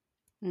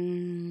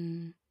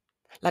 mm,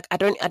 Like I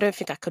don't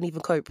think I can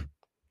even cope.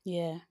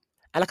 yeah.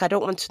 And like I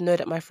don't want to know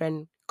that my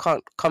friend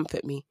can't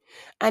comfort me.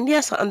 And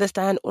yes, I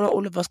understand not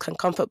all of us can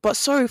comfort, but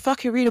sorry,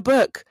 fucking read a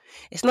book.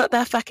 It's not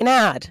that fucking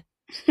hard.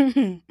 Do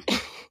you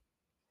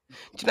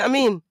know what I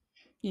mean?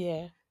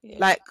 Yeah, yeah.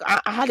 Like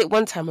I had it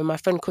one time when my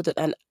friend couldn't,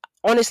 and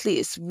honestly,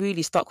 it's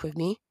really stuck with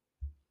me.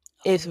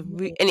 Oh,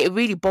 really? And it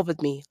really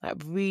bothered me, like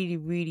really,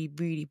 really,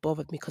 really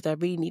bothered me because I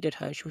really needed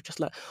her. And she was just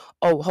like,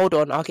 "Oh, hold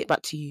on, I'll get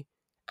back to you,"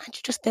 and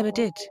she just never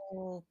did.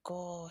 Oh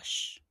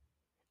gosh.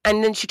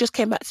 And then she just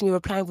came back to me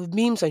replying with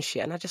memes and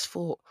shit, and I just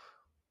thought.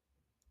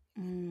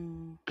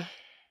 Mm.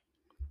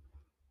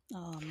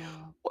 Oh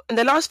no. And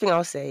the last thing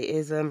I'll say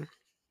is,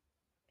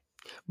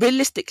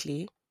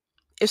 realistically,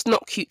 it's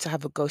not cute to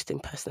have a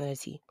ghosting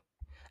personality,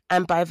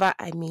 and by that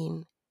I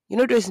mean, you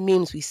know those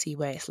memes we see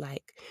where it's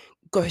like,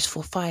 ghost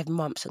for 5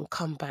 months and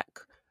come back,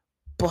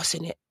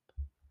 bossing it,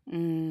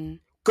 Mm.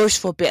 ghost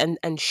for a bit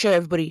and show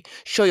everybody,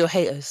 show your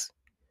haters.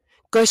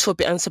 Goes for a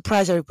bit and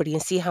surprise everybody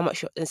and see how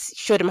much and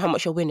show them how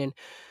much you're winning.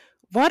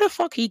 Why the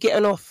fuck are you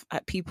getting off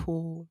at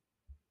people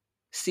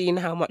seeing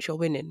how much you're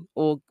winning,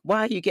 or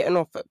why are you getting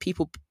off at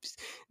people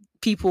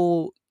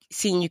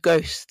seeing you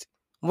ghost,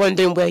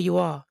 wondering where you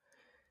are?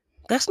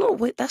 That's not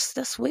weird.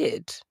 That's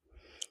weird.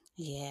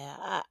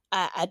 Yeah,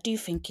 I do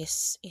think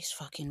it's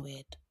fucking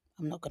weird.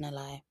 I'm not gonna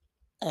lie.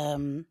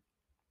 Um,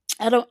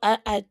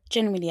 I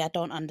genuinely, I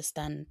don't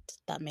understand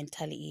that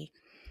mentality.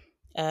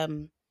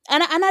 And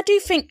I do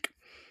think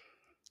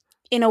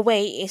in a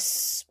way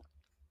it's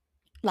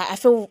like, I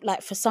feel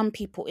like for some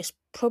people it's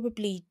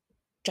probably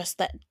just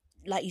that,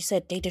 like you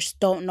said, they just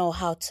don't know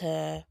how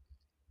to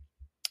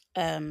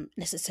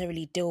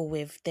necessarily deal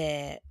with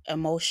their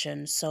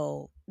emotions.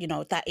 So,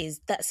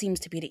 that seems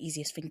to be the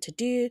easiest thing to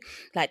do.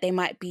 Like, they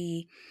might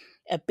be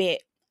a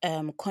bit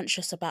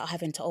conscious about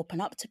having to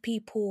open up to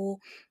people,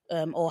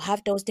 or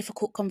have those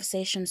difficult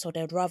conversations, so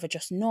they'd rather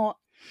just not.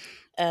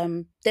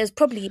 There's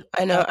probably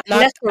I a know, and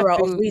I've plethora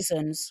of been.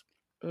 reasons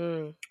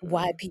Mm,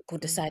 why mm, people mm.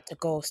 decide to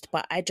ghost,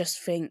 but I just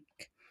think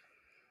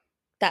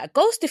that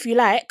ghost if you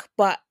like,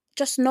 but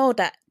just know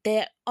that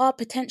there are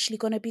potentially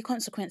going to be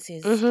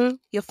consequences. Mm-hmm.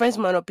 Your friends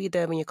might not be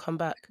there when you come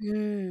back.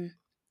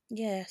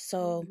 Yeah,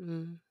 so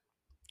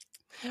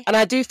yeah. And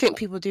I do think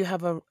people do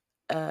have a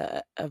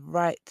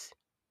right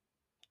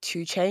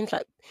to change.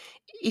 Like,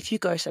 if you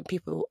go some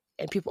people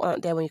and people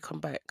aren't there when you come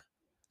back,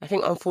 I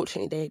think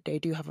unfortunately they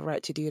do have a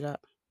right to do that.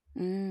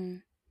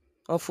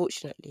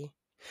 Unfortunately,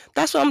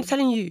 that's what I'm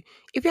telling you.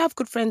 If you have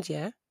good friends,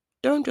 yeah,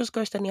 don't just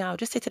ghost anyhow.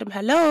 Just say to them,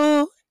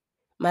 "Hello,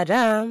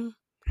 madam.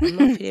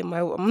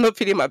 I'm not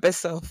feeling my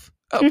best self.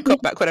 I'll come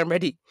back when I'm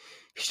ready."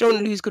 You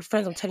don't lose good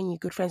friends. I'm telling you,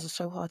 good friends are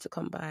so hard to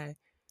come by.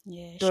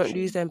 Yeah, it's Don't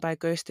true. lose them by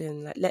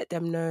ghosting. Like, let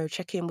them know.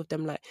 Check in with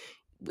them. Like,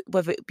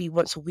 whether it be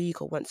once a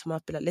week or once a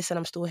month. Be like, listen,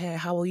 I'm still here.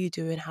 How are you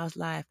doing? How's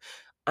life?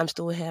 I'm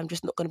still here. I'm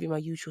just not going to be my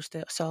usual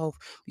self.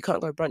 We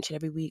can't go brunching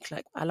every week.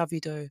 Like, I love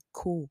you though.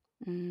 Cool.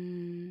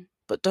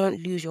 But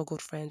don't lose your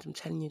good friends. I'm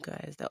telling you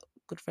guys that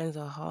good friends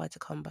are hard to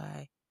come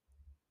by.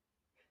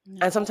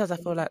 No, And sometimes I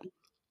feel like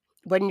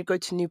when you go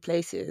to new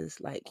places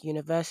like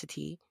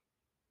university,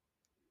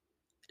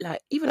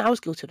 like even I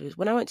was guilty of this.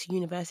 When I went to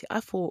university,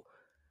 I thought,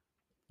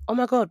 oh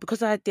my God,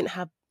 because I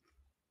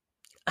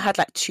had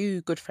like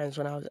 2 good friends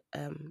when I was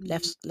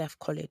left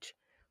college.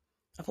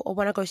 I thought, oh,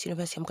 when I go to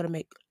university, I'm gonna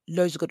make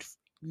loads of good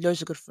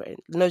friends,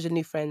 loads of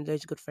new friends,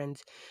 loads of good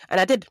friends. And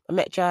I did. I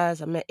met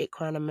Jazz, I met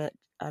Ikran, I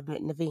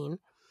met Naveen.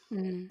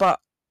 But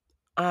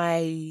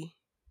I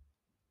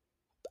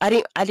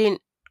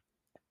didn't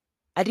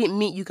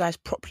meet you guys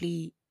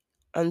properly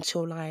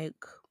until like,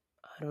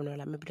 I don't know,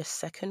 like maybe the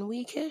second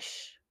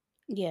weekish.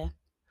 Yeah.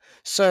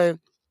 So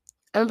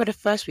I remember the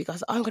first week I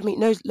was like, oh, I'm gonna meet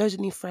loads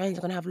of new friends.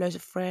 I'm gonna have loads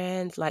of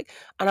friends. Like,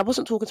 and I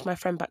wasn't talking to my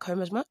friend back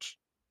home as much.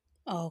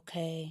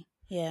 Okay.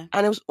 Yeah.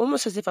 And it was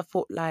almost as if I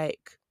thought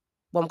like,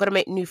 well, I'm gonna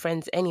make new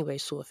friends anyway,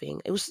 sort of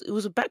thing. It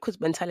was a backwards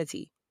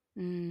mentality.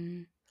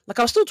 Like,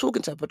 I was still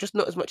talking to her, but just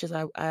not as much as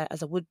I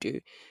would do.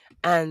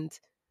 And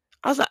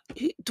I was like,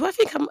 do I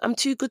think I'm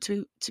too good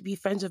to be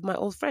friends with my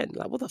old friend?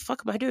 Like, what the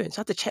fuck am I doing? So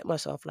I had to check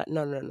myself. Like,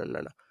 no.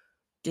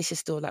 This is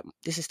still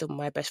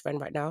my best friend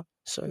right now.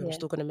 So I'm Yeah.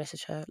 still gonna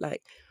message her.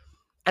 Like,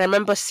 and I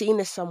remember seeing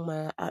this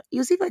somewhere. It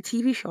was either a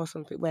TV show or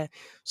something where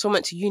someone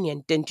went to uni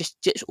and then just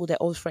ditched all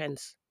their old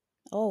friends.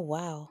 Oh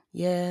wow.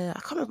 Yeah,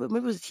 I can't remember.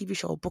 Maybe it was a TV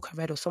show or book I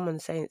read or someone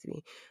saying it to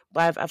me.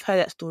 But I've heard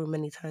that story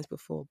many times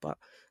before. But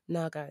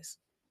nah, guys.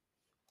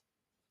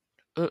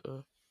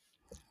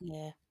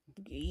 Yeah.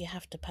 You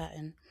have to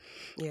pattern.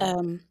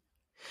 Yeah.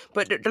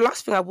 But the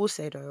last thing I will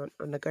say though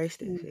on the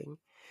ghosting thing,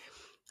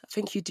 I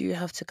think you do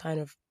have to kind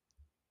of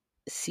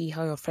see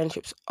how your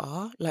friendships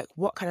are. Like,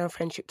 what kind of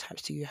friendship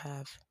types do you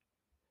have?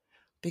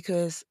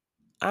 Because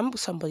I'm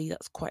somebody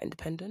that's quite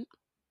independent.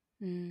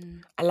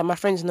 And like, my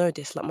friends know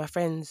this. Like, my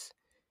friends,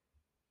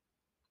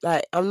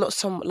 like, I'm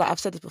not like, I've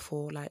said this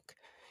before, like,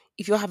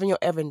 if you're having your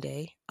errand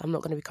day, I'm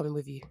not going to be coming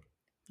with you.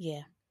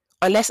 Yeah.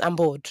 Unless I'm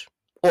bored.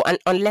 Or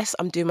unless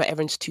I'm doing my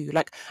errands too.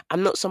 Like,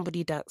 I'm not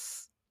somebody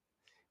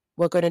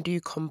we're going to do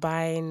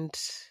combined,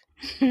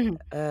 I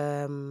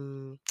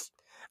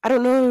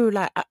don't know,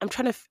 like, I'm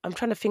trying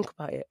to think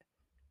about it.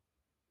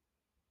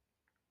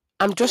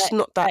 I'm just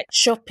not that. Like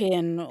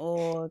shopping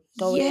or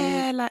going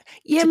Yeah, like,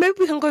 yeah, to maybe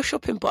we can go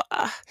shopping, but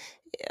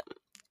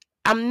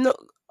I'm not.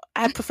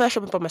 I prefer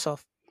shopping by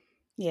myself.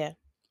 yeah.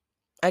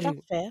 I That's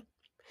do. fair.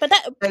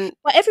 And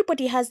But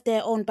everybody has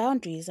their own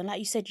boundaries, and like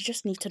you said, you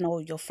just need to know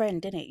your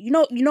friend, innit?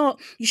 You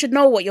should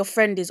know what your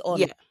friend is on.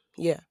 yeah.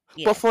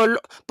 But Yeah.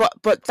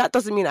 but that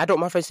doesn't mean I don't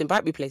want my friends to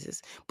invite me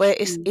places. But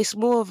it's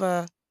more of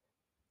a.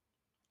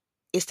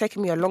 It's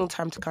taken me a long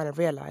time to kind of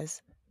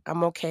realize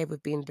I'm okay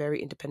with being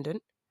very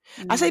independent.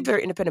 I say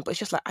very independent, but it's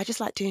just like I just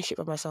like doing shit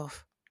by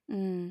myself.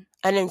 And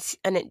then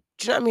do you know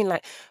what I mean?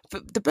 Like,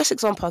 the best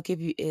example I'll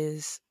give you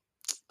is,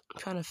 I'm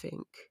trying to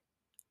think.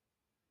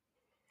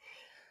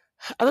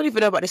 I don't even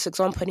know about this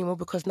example anymore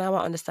because now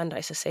I understand that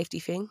it's a safety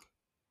thing.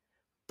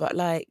 But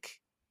like,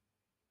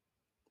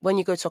 when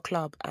you go to a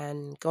club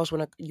and girls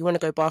want to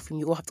go bathroom,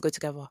 you all have to go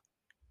together.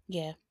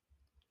 Yeah.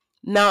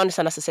 Now I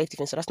understand that's a safety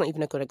thing, so that's not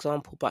even a good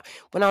example. But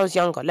when I was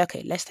younger,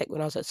 okay, let's take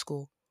when I was at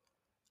school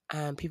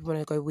and people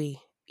want to go we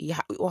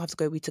all have to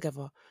go we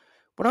together.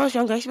 When I was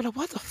younger, I used to be like,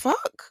 what the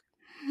fuck?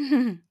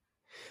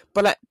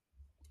 But like,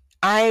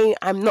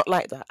 I'm not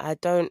like that. I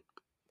don't.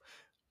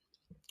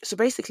 So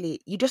basically,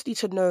 you just need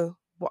to know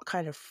what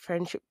kind of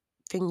friendship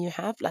thing you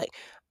have. Like,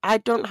 I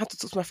don't have to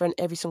talk to my friend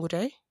every single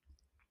day.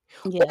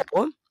 Yeah.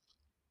 Or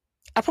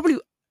I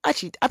probably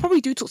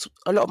do talk to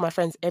a lot of my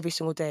friends every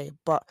single day,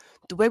 but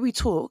the way we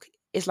talk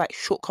is like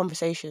short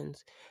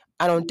conversations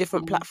and on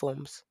different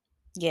platforms.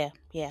 Yeah.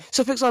 Yeah.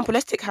 So, for example,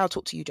 let's take how I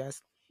talk to you,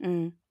 Jazz.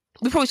 We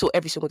probably talk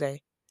every single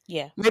day,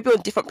 Yeah. maybe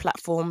on different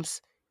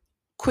platforms,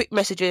 quick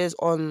messages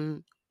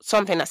on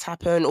something that's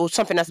happened or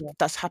something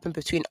that's happened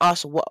between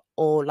us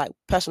or like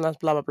personal,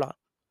 blah blah blah.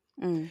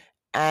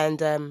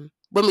 And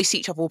when we see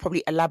each other, we'll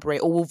probably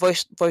elaborate or we'll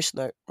voice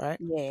note, right?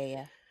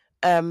 Yeah.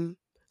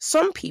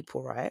 Some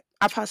people, right?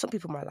 I've had some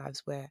people in my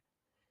lives where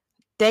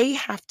they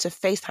have to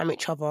FaceTime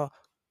each other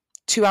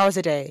 2 hours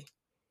a day,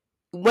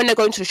 when they're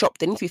going to the shop,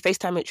 they need to be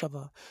FaceTiming each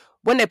other.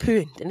 When they're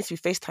pooing, they need to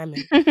be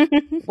FaceTiming.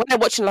 When they're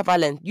watching Love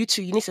Island, you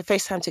two, you need to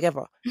FaceTime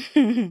together.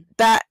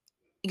 That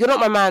you're not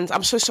my man.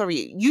 I'm so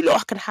sorry. You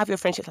lot can have your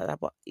friendships like that,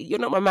 but you're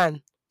not my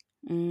man.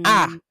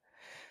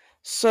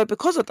 So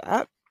because of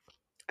that,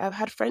 I've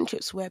had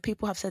friendships where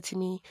people have said to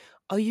me,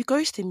 "Are you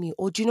ghosting me,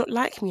 or do you not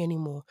like me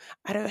anymore?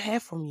 I don't hear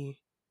from you.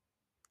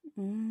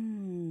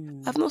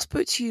 I've not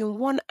spoke to you in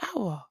 1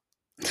 hour,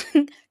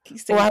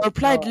 or I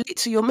replied late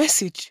to your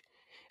message.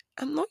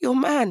 I'm not your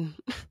man.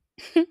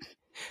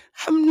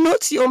 I'm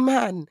not your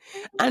man,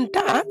 and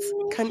that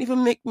can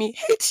even make me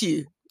hate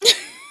you."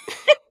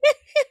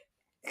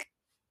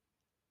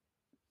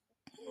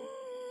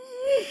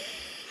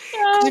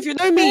 Because if you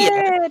know me,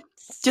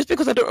 just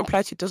because I don't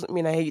reply to you doesn't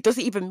mean I hate you. It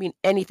doesn't even mean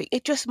anything.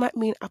 It just might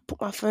mean I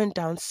put my phone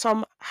down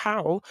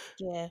somehow.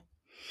 Yeah.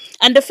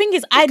 And the thing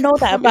is, I know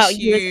that about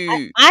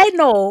you. I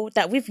know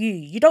that with you,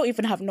 you don't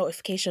even have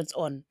notifications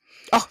on.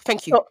 Oh,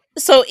 thank you.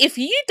 So if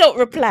you don't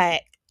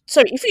reply,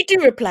 if you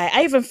do reply,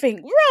 I even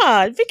think,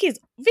 rah, Vicky's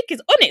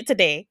on it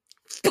today.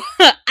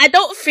 I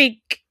don't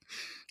think,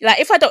 like,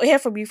 if I don't hear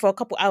from you for a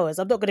couple hours,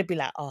 I'm not gonna be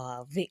like,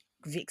 oh, Vic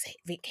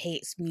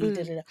hates me.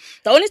 The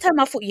only time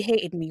I thought you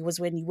hated me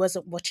was when you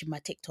wasn't watching my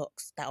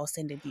TikToks that I was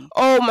sending you.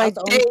 Oh my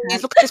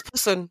days! Look at this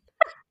person.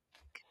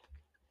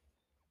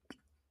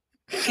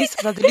 This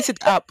has deleted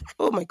the app.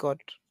 Oh my god!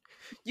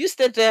 You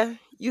stayed there.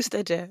 You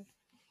stayed there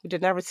with the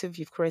narrative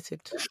you've created.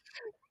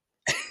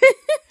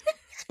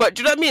 But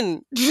do you know what I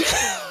mean? Do you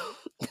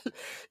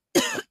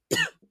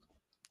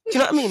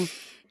know what I mean?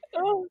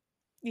 Oh,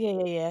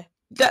 yeah.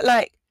 That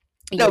like.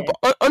 No,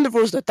 but on the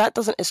rules though, that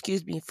doesn't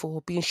excuse me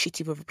for being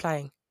shitty with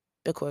replying,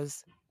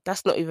 because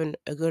that's not even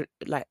a good,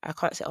 like, I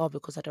can't say, oh,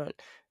 because I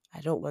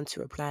don't want to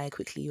reply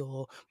quickly,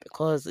 or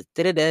because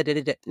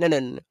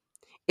no.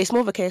 It's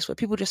more of a case where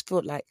people just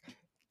feel like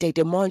they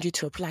demand you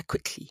to reply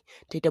quickly.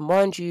 They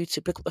demand you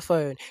to pick up the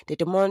phone. They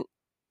demand.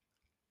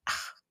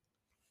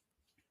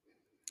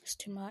 It's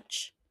too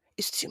much.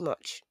 It's too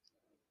much.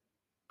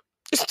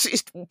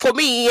 It's for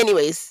me,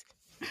 anyways.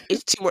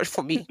 It's too much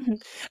for me.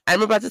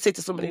 I'm about to say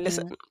to somebody,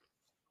 listen,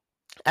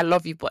 I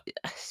love you, but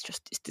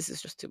this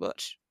is just too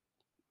much.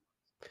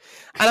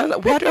 And I'm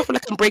like, why do I feel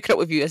like I'm breaking up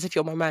with you as if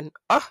you're my man?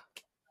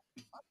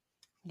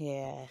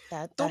 Yeah,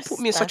 don't put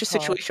me in such a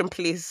situation,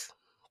 please.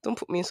 Don't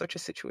put me in such a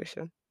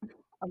situation.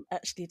 I'm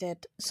actually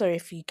dead. Sorry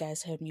if you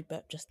guys heard me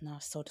burp just now.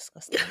 So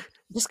disgusting.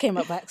 Just came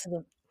up by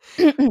accident.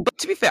 But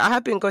to be fair, I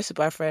have been ghosted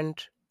by a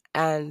friend,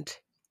 and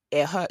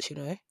it hurts, you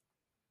know.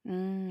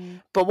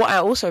 But what I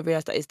also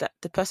realized is that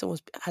the person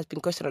has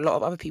been ghosting a lot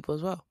of other people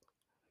as well.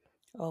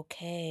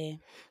 Okay.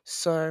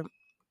 So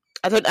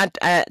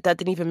that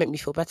didn't even make me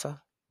feel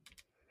better.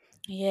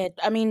 Yeah,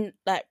 I mean,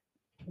 like,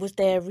 was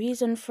there a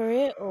reason for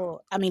it,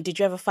 or I mean, did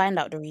you ever find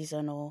out the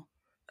reason, or?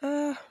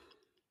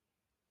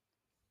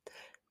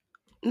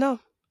 No.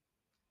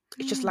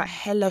 It's just like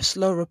hella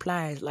slow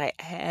replies, like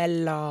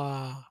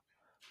hella,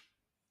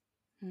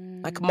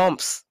 like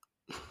months.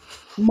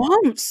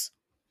 Months?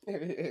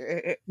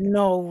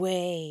 No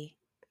way.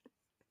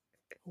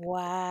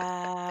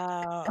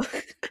 Wow.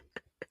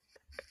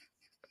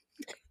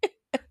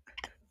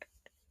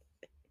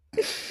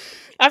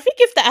 I think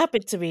if that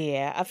happened to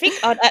me, I think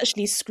I'd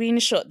actually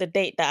screenshot the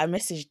date that I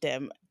messaged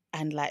them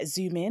and like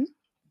zoom in.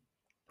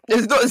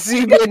 It's not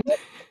zoom in.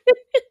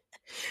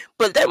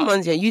 But them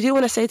ones, you do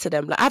want to say to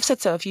them, like, I've said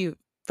to a few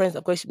friends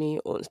that ghosted me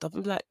and stuff,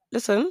 I'm like,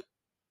 listen,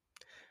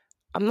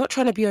 I'm not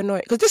trying to be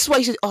annoying, because this is what I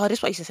used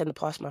to say in the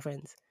past, my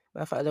friends.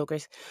 I felt a little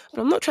grace,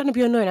 but I'm not trying to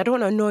be annoying. I don't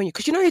want to annoy you,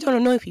 because you don't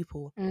annoy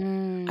people. I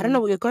don't know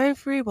what you're going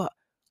through, but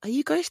are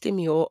you ghosting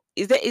me, or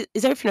is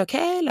everything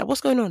okay? Like,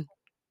 what's going on?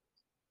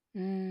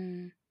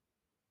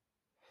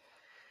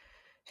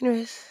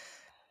 Anyways,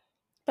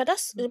 but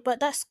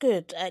that's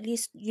good. At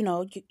least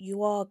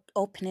you are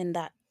opening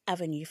that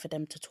avenue for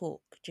them to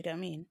talk. Do you get what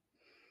I mean?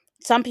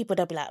 Some people,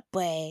 they'll be like,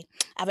 boy,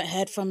 I haven't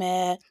heard from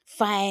her.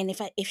 Fine,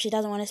 if she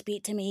doesn't want to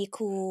speak to me,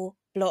 cool,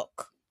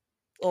 block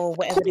or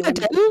whatever they want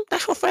to do.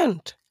 That's your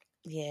friend.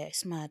 Yeah,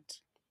 it's mad.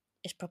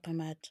 It's proper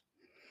mad.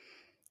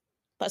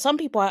 But some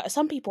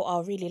people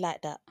are really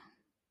like that.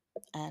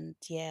 And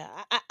yeah,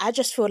 I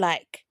just feel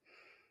like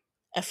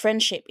a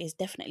friendship is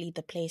definitely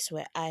the place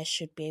where I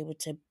should be able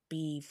to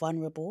be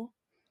vulnerable.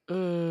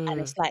 And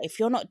it's like, if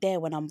you're not there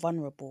when I'm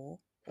vulnerable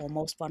or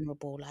most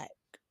vulnerable, like,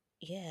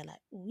 yeah, like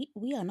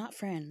we are not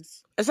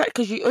friends. Is that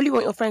because you only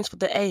want your friends for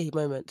the A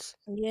moments?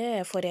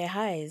 Yeah, for their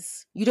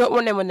highs. You don't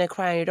want them when they're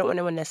crying. You don't want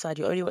them when they're sad.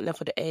 You only want them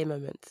for the A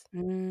moments.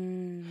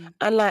 And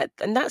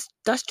that's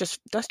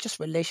just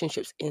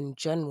relationships in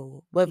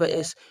general, whether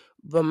it's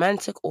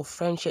romantic or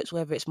friendships,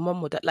 whether it's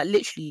mom or dad. Like,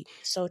 literally,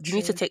 so you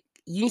need to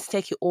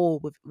take it all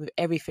with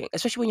everything.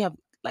 Especially when you have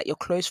like your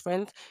close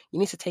friends, you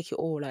need to take it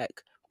all.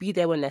 Like, be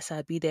there when they're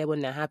sad, be there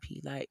when they're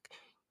happy. Like,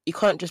 you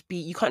can't just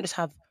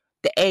have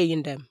the A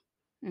in them.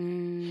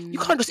 You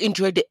can't just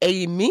enjoy the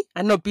A in me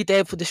and not be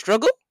there for the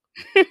struggle.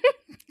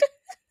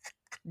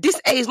 This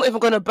A is not even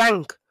gonna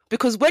bang,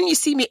 because when you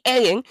see me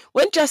Aing,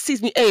 when Jazz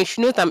sees me Aing, she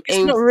knows that I'm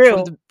Aing. It's not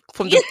real.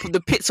 from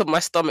the pits of my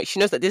stomach. She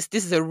knows that this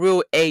is a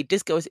real A.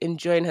 This girl is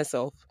enjoying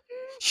herself.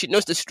 She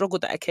knows the struggle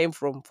that I came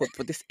from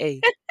for this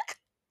A.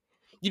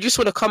 You just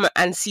want to come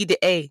and see the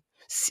A.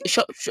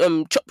 Chop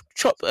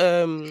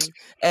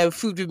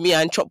food with me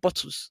and chop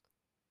bottles.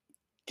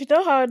 Do you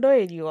know how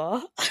annoying you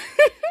are?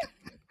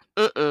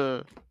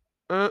 Mm-mm.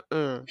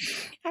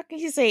 How can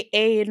you say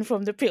A in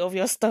from the pit of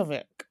your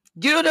stomach?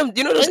 Do you know them?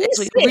 Do you know those Are you A's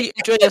where you really sick?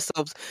 enjoy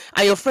yourselves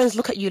and your friends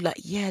look at you like,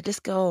 yeah, this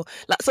girl.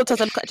 Like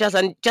sometimes I look at Jazz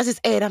and Jazz is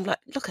A and I'm like,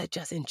 look at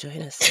Jazz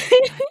enjoying herself.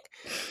 Like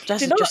Jazz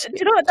Do you is know? just Do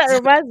you know what that having a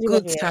reminds me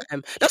of? good Yeah.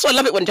 time. That's why I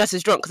love it when Jazz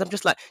is drunk because I'm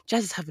just like,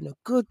 Jazz is having a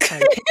good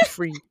time,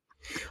 carefree.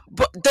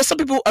 But there's some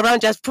people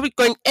around Jazz probably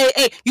going,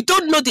 hey, you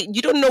don't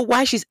know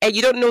why she's A.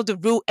 You don't know the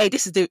real A.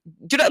 This is do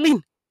you know what I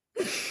mean?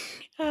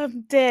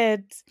 I'm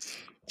dead.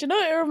 Do you know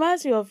what it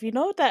reminds me of? You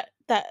know that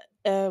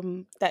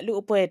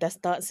little boy that's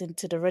dancing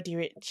to the Roddy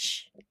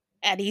Rich,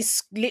 and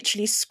he's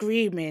literally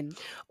screaming.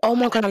 Oh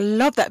my god, I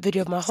love that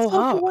video of my whole So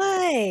heart.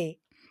 why?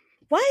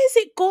 Why is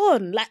it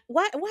gone? Like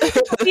why is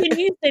it not being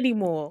used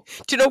anymore?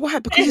 Do you know why?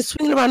 Because he's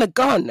swinging around a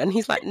gun and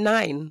he's like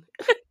 9.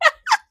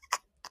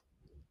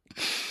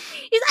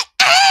 He's like,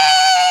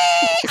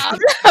 "Hey!"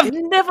 I've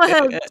never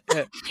heard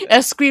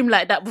a scream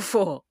like that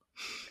before.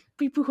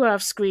 People who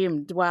have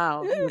screamed,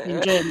 wow, you're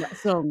enjoying that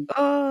song.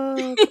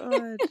 Oh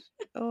god.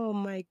 Oh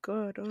my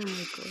god. Oh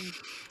my god.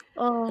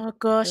 Oh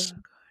gosh.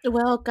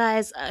 Well,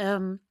 guys,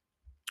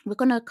 we're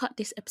gonna cut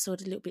this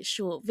episode a little bit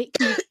short. Vic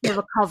needs to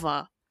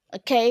recover.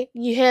 Okay,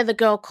 you hear the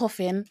girl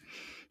coughing,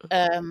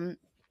 and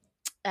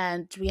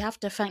we have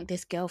to thank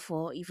this girl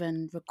for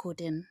even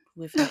recording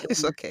with her.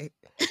 It's okay.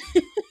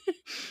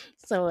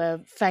 So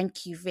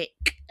thank you,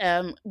 Vic.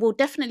 We'll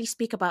definitely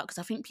speak about, because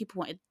I think people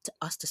wanted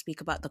us to speak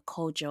about the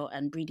Kojo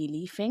and Breedy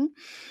Lee thing.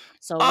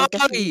 So we'll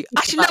definitely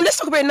actually, no, let's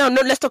talk about it now.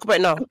 No, let's talk about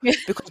it now Okay.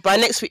 because by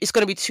next week it's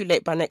going to be too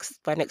late. By next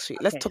week,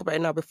 let's Okay. talk about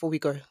it now before we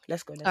go.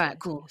 Let's go. All right,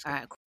 cool. All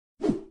right,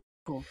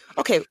 cool.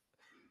 Okay.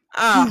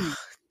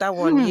 That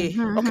one.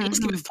 Yeah. Okay,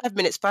 just give it 5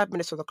 minutes. 5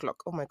 minutes on the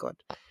clock. Oh my god.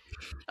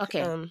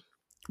 Okay.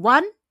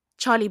 One,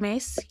 Charlie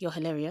Mace, you're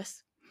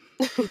hilarious.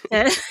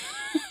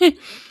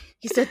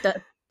 He said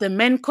that the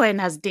men coin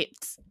has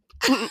dipped.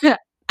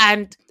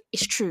 And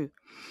it's true.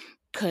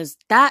 Because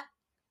that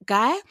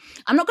guy,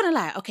 I'm not going to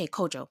lie. Okay,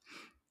 Kojo.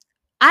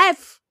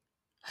 I've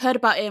heard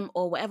about him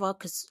or whatever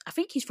because I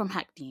think he's from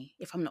Hackney,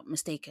 if I'm not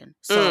mistaken.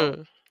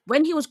 So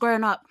when he was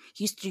growing up,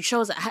 he used to do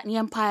shows at Hackney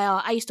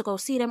Empire. I used to go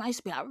see them. I used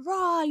to be like,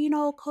 rah,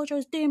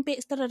 Kojo's doing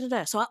bits,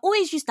 da-da-da-da. So I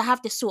always used to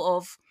have this sort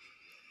of,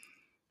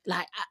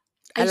 like...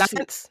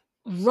 Alliance?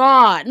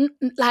 Raw,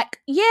 like,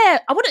 yeah,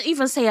 I wouldn't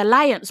even say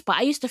alliance, but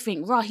I used to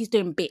think, raw, he's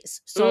doing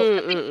bits. So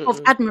a bit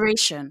of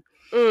admiration.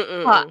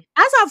 But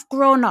as I've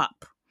grown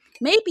up,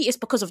 maybe it's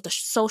because of the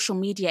social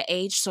media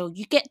age, so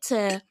you get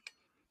to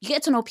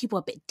know people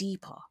a bit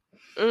deeper.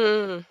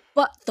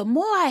 But the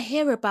more I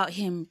hear about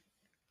him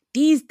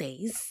these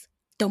days,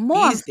 the more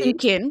I'm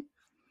thinking,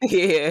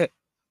 yeah,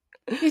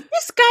 is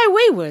this guy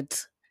wayward?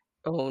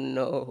 Oh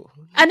no.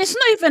 And it's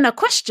not even a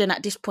question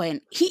at this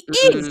point. He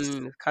is.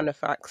 Kind of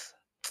facts.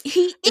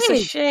 It's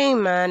a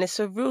shame, man. It's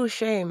a real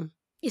shame.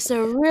 It's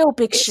a real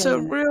big shame. It's a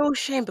real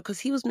shame because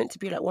he was meant to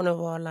be like one of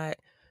our, like,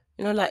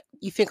 you know, like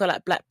you think of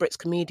like Black Brits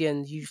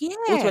comedians, you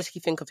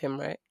automatically think of him,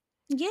 right?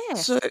 Yeah.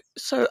 So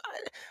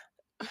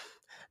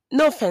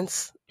no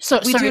offense.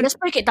 Sorry, let's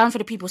break it down for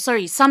the people.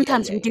 Sorry,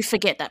 sometimes we do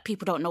forget that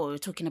people don't know what we're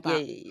talking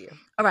about. Yeah.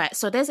 All right,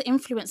 so there's an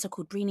influencer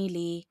called Breeny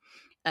Lee.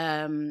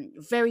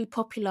 Very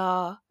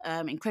popular,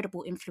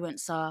 incredible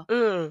influencer.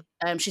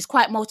 She's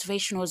quite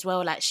motivational as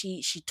well. Like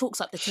she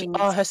talks up the things.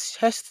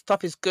 Her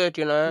stuff is good,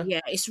 you know.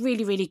 Yeah, it's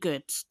really, really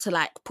good to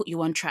like put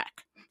you on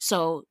track.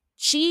 So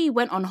she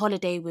went on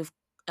holiday with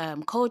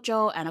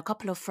Kojo and a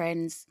couple of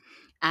friends,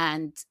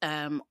 and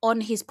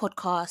on his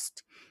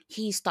podcast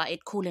he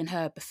started calling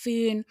her a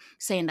buffoon,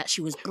 saying that she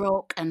was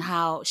broke and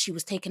how she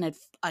was taking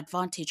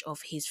advantage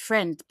of his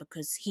friend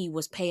because he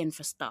was paying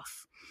for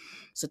stuff.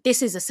 So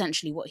this is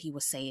essentially what he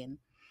was saying.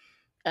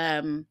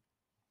 And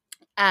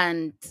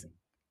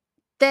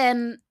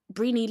then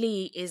Breeny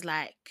Lee is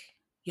like,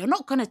 you're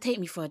not going to take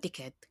me for a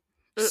dickhead.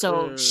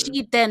 So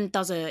she then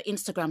does an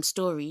Instagram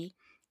story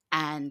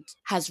and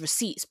has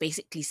receipts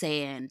basically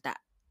saying that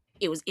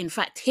it was in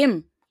fact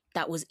him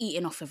that was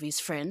eating off of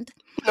his friend.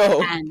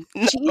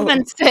 She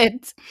even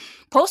said,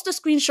 post a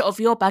screenshot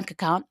of your bank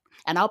account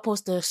and I'll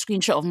post a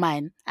screenshot of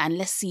mine and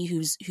let's see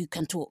who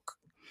can talk.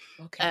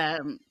 Okay.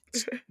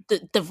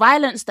 The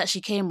violence that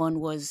she came on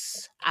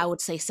was, I would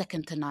say,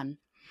 second to none.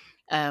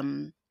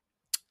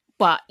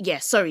 But yeah,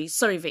 sorry,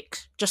 Vic.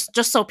 Just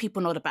so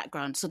people know the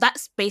background. So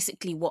that's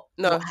basically what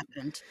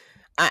happened.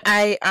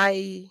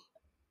 I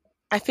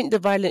think the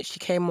violence she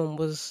came on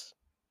was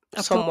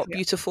somewhat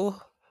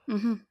beautiful.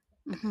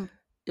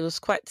 It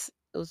was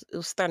it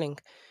was stunning.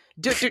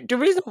 The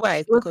reason why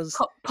is because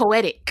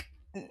poetic.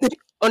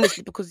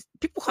 Honestly, because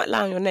people can't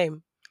lie on your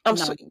name.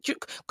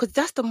 Because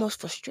that's the most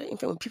frustrating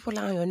thing when people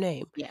lie on your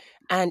name. Yeah.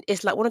 And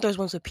it's like one of those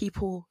ones where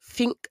people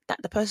think that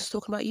the person's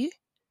talking about you.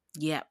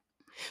 Yeah.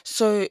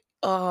 So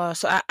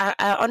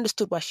I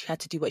understood why she had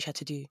to do what she had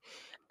to do.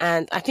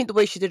 And I think the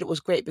way she did it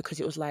was great because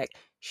it was like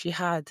she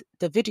had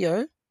the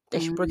video, then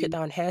she broke it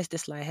down. Here's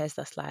this lie, here's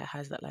that lie,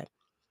 here's that lie.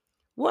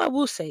 What I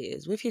will say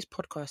is with his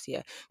podcast,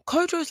 yeah,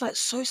 Kojo is like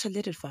so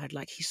solidified.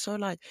 Like he's so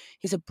like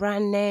he's a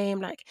brand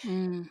name. Like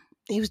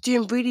he was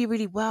doing really,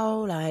 really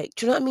well. Like,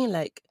 do you know what I mean?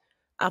 Like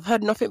I've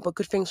heard nothing but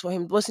good things for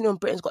him. Wasn't he on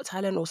Britain's Got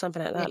Talent or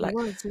something like Yeah, that? he Like,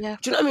 was, yeah.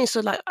 do you know what I mean? So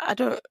like I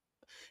don't.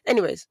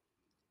 Anyways,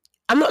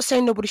 I'm not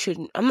saying nobody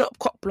shouldn't. I'm not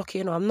cock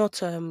blocking or I'm not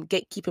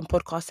gatekeeping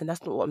podcasting.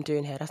 That's not what I'm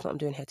doing here. That's not what I'm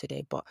doing here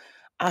today. But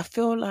I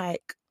feel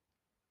like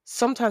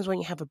sometimes when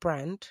you have a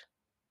brand,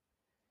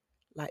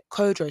 like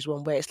Kojo is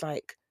one where it's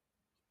like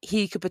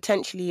he could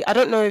potentially, I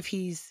don't know if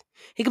he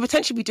could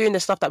potentially be doing the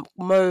stuff that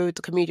Mo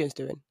the comedian's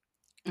doing.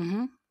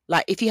 Mm-hmm.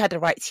 Like if he had the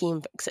right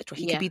team, etc.,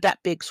 he Yeah. could be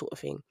that big sort of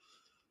thing.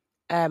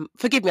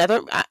 Forgive me,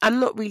 I'm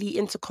not really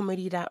into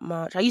comedy that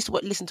much. I used to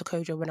listen to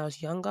Kojo when I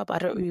was younger, but I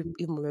don't really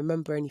even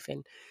remember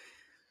anything.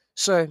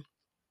 So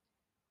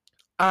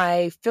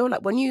I feel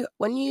like when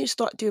you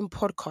start doing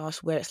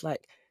podcasts where it's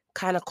like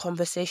kind of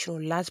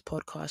conversational lads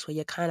podcasts where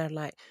you're kind of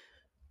like,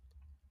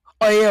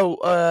 oh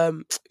yeah,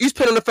 who's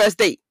playing on the first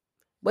date?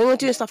 When you're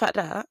doing stuff like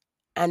that,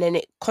 and then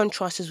it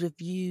contrasts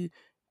with you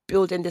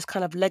building this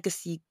kind of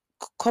legacy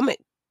comedian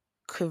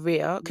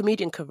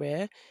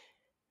career,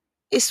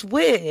 it's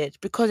weird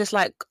because it's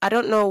like I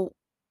don't know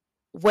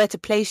where to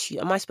place you.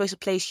 Am I supposed to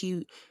place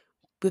you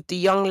with the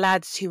young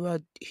lads who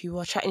are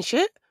chatting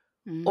shit,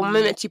 or am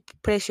I meant to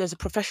place you as a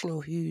professional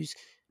who's?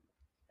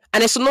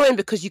 And it's annoying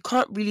because you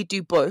can't really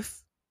do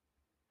both.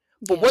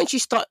 But once you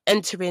start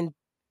entering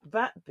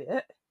that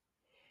bit,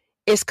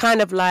 it's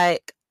kind of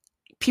like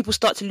people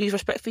start to lose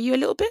respect for you a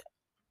little bit.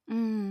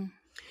 And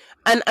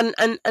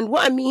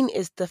what I mean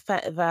is the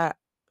fact that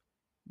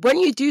when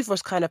you do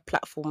those kind of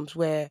platforms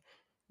where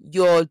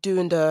you're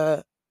doing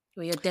the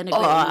where you're denigrating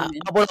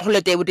I went on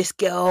holiday with this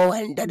girl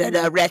and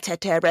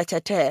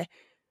rat-a-tat,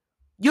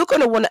 you're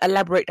gonna want to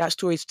elaborate that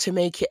story to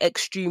make it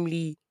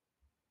extremely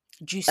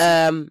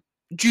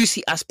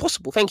juicy as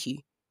possible. Thank you.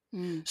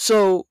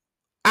 So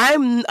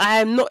I'm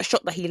not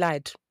shocked that he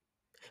lied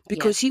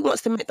because he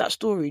wants to make that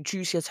story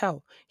juicy as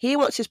hell. He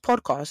wants his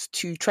podcast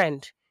to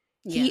trend.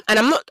 And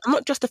I'm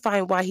not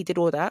justifying why he did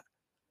all that,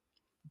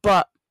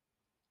 but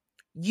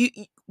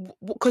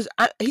because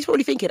he's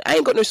probably thinking I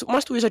ain't got my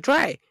stories are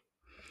dry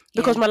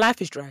because my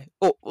life is dry.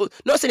 Or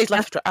not saying his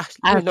life is dry.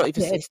 I'm not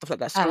even saying stuff like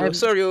that.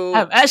 Sorry.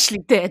 I'm actually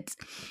dead.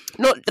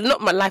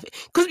 Not my life.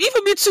 Because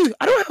even me too.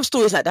 I don't have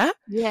stories like that.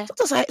 Yeah.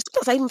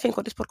 Sometimes I even think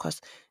on this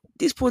podcast,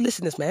 these poor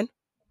listeners, man.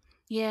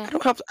 Yeah. I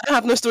don't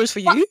have no stories for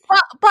you.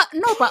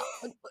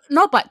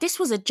 But this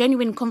was a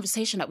genuine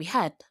conversation that we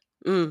had.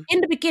 In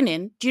the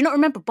beginning, do you not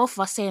remember both of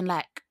us saying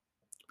like,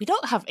 we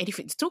don't have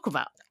anything to talk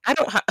about? I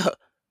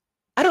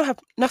don't have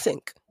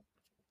nothing.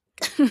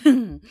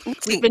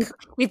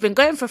 We've been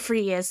going for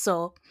 3 years,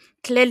 so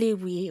clearly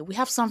we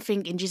have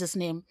something in Jesus'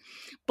 name.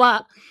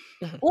 But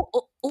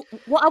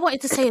what I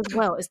wanted to say as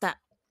well is that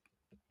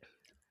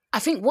I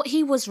think what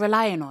he was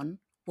relying on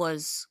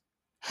was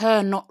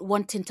her not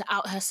wanting to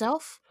out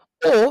herself.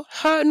 Or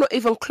her not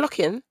even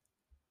clocking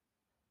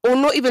or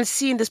not even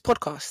seeing this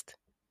podcast.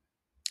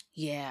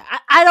 Yeah,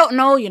 I don't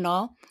know, you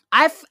know.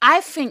 I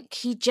think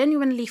he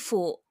genuinely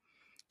thought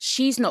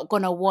she's not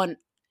going to want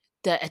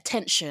the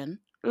attention.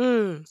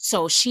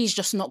 So she's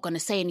just not going to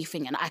say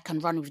anything and I can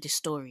run with this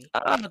story.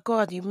 Oh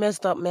God, you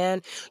messed up,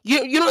 man.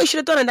 You know what you should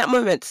have done in that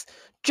moment?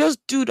 Just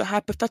do the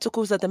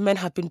hypotheticals that the men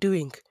have been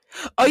doing.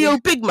 Oh, you're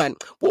a big man.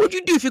 What would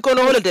you do if you go on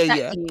a holiday,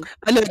 yeah?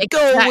 And the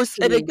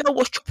girl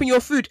was chopping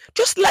your food.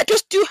 Just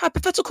do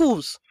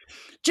hypotheticals.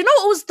 Do you know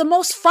what was the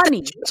most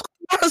funny?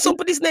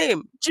 Somebody's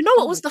name. Do you know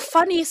what was the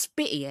funniest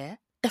bit, yeah?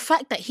 The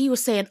fact that he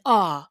was saying,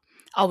 I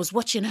was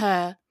watching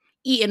her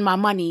eating my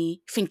money,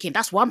 thinking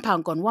that's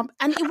 £1 gone,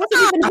 and it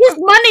wasn't even his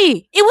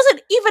money. It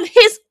wasn't even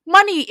his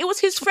money. It was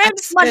his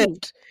friend's money.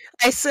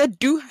 I said,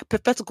 do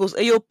hypotheticals.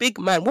 Are you a big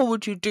man? What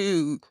would you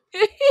do?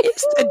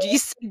 Instead, you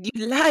said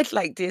you lied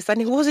like this,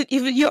 and it wasn't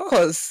even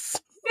yours.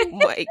 Oh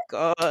my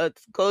God,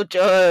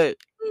 Kojo.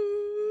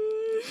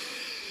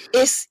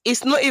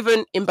 It's not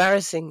even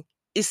embarrassing.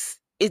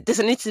 It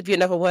doesn't need to be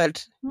another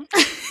word.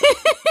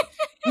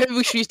 Maybe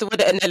we should use the word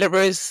that Anella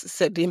Rose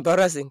said,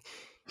 embarrassing.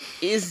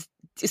 It's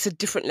a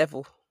different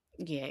level.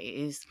 Yeah, it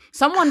is.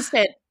 Someone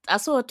said, I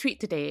saw a tweet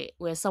today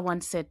where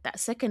someone said that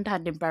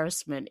second-hand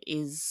embarrassment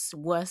is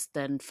worse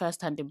than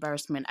first-hand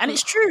embarrassment. And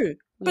it's true.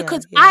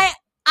 Because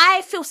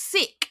I feel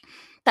sick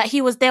that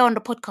he was there on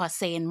the podcast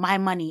saying my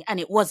money and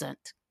it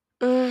wasn't.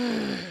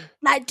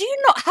 Like, do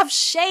you not have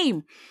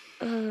shame?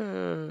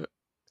 Because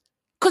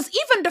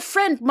even the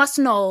friend must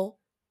know,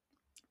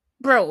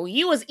 bro,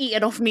 you was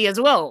eating off me as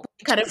well,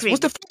 kind of thing. Was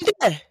the friend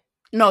there?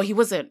 No, he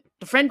wasn't.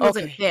 The friend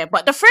wasn't there.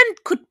 But the friend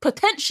could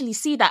potentially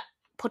see that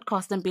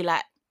podcast and be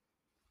like,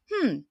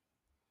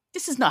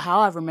 this is not how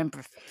I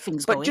remember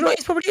things going. But do you know what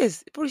it probably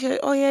is? It probably said,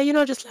 oh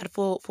yeah, just like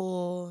for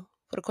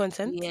the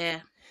content. Yeah.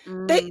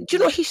 Do you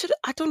know he should?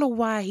 I don't know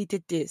why he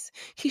did this.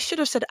 He should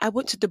have said, I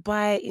went to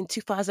Dubai in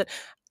 2000.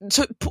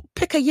 So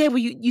pick a year where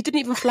you didn't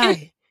even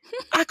fly.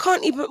 I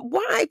can't even.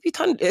 Why have you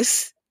done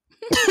this?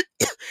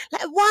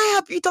 Like, why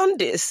have you done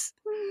this?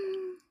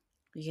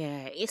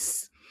 Yeah,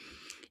 it's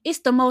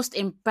the most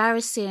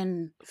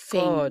embarrassing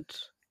thing. God.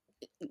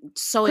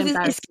 So Because it's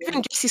embarrassing.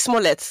 giving Jesse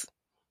Smollett.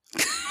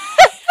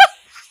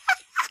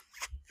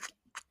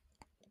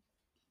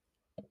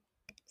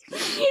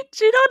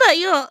 Do you know that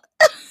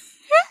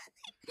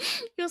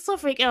you're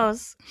something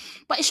else?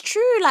 But it's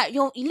true. Like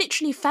you're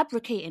literally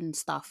fabricating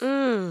stuff.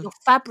 You're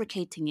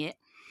fabricating it,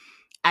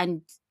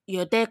 and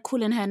you're there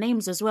calling her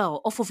names as well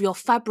off of your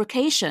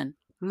fabrication.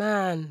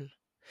 Man.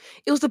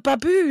 It was the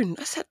baboon.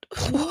 I said,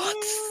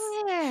 what?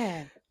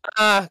 Yeah.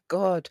 Ah,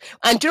 God.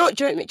 And do you know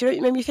what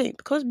it made me think?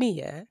 Because me,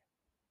 yeah.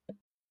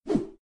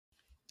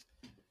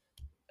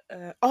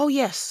 Oh,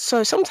 yes.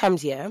 So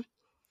sometimes, yeah,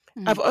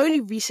 I've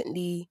only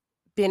recently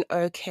been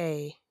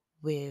okay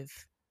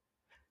with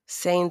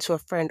saying to a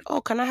friend,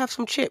 oh, can I have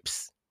some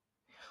chips?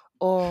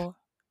 Or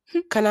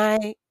can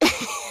I...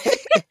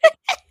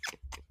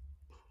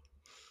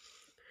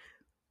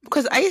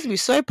 Because I used to be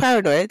so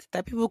paranoid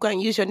that people go and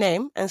use your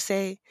name and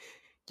say,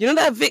 you know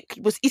that Vic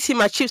was eating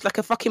my chips like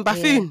a fucking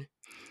buffoon?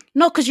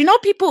 No, because you know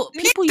people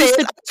These used days,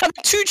 to I'm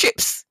having 2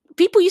 chips.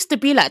 people used to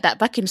be like that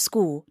back in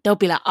school. They'll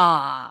be like,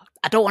 I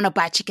don't want to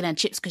buy chicken and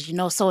chips because you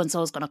know so and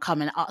so is gonna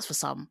come and ask for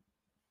some.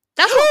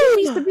 That's what people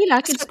used to be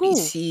like in That's what you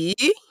school. see?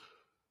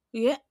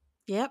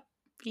 Yep.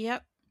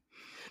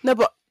 No,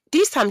 but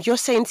these times you're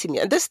saying to me,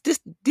 and these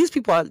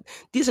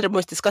are the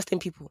most disgusting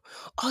people.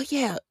 Oh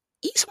yeah,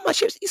 eat some of my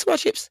chips, eat some of my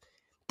chips.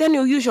 Then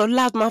you'll use your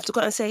loud mouth to go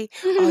and say,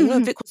 oh, you know,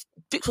 Vic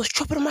was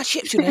chopping on my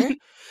chips, you know,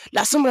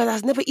 like someone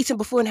that's never eaten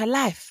before in her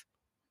life.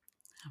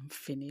 I'm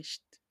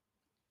finished.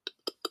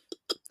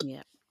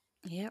 Yep.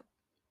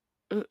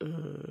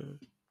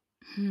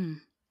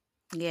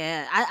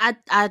 Yeah, I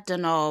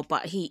don't know,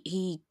 but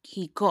he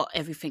got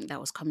everything that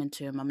was coming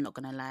to him. I'm not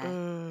gonna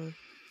lie.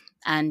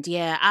 And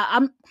yeah,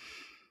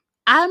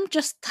 I'm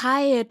just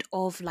tired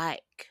of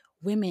like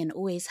women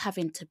always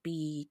having to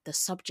be the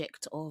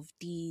subject of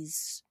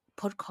these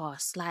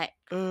podcasts. Like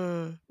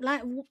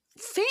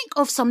think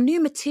of some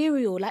new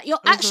material. Like you're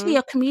actually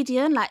a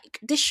comedian. Like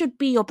this should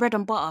be your bread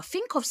and butter.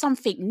 Think of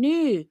something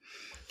new.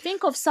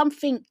 Think of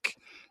something,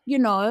 you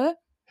know,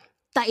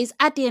 that is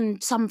adding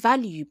some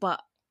value.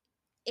 But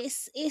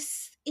it's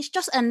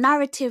just a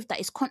narrative that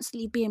is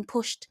constantly being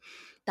pushed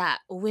that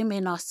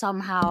women are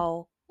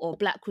somehow, or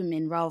black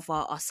women rather,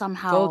 are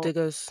somehow Gold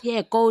diggers.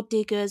 Yeah, gold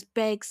diggers,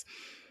 begs.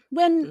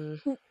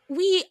 When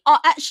we are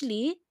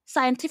actually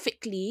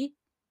scientifically,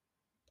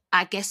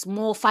 I guess,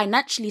 more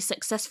financially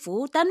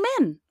successful than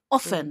men.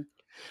 Often.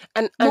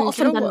 And More do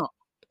often you know than what? not.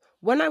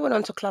 When I went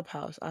onto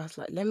Clubhouse, I was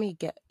like, let me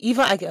get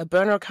either I get a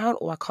burner account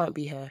or I can't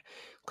be here.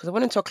 Because I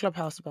went into a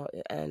Clubhouse about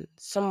it, and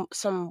some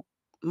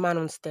man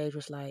on stage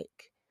was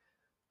like,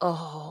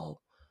 oh,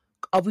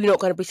 are we not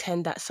going to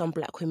pretend that some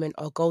black women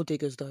are gold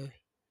diggers though?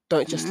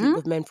 Don't just sleep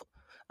with men.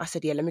 I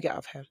said, yeah, let me get out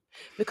of here,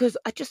 because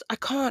I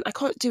can't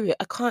do it.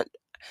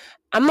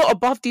 I'm not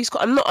above these.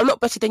 I'm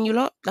not better than you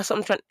lot. That's what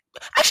I'm trying.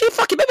 Actually,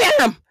 fuck it, maybe I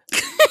am.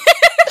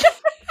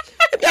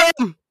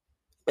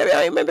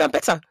 Maybe I'm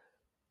better.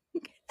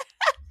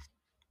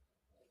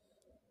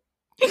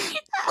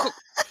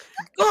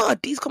 God,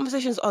 these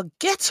conversations are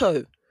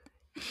ghetto.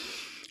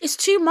 It's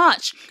too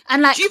much.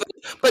 And like,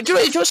 but do you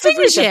know the thing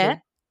is, yeah,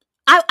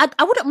 I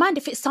wouldn't mind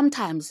if it's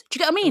sometimes. Do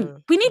you get what I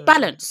mean? We need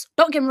balance.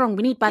 Don't get me wrong.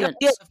 We need balance.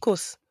 Yeah, of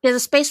course. There's a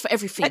space for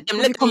everything.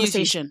 Every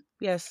conversation.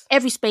 Yes.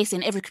 Every space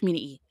in every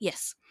community.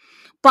 Yes.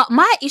 But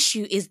my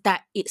issue is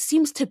that it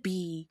seems to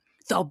be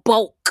the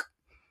bulk.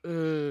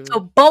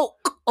 The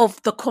bulk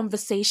of the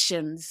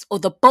conversations, or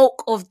the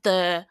bulk of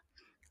the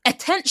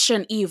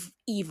attention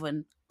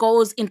even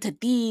goes into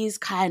these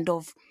kind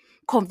of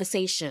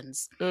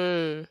conversations.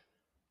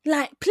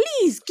 Like,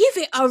 please give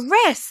it a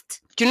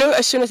rest. Do you know,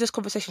 as soon as this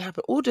conversation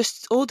happened, all the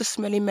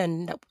smelly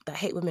men that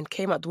hate women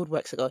came out the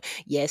woodworks and go,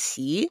 yeah,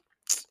 see,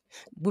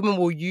 women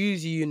will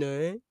use you, you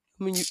know.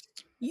 I mean,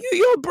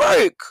 you're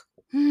broke.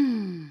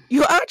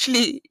 You're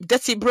actually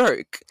dirty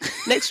broke.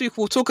 Next week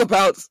we'll talk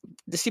about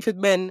the stupid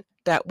men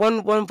that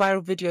one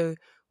viral video.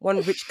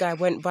 One rich guy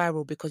went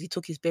viral because he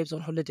took his babes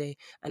on holiday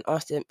and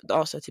asked her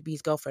to be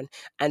his girlfriend.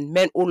 And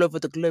men all over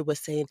the globe were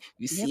saying,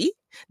 you see,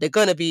 they're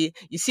going to be,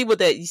 you see, now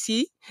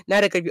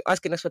they're going to be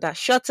asking us for that.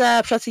 Shut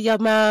up, shut your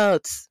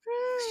mouth.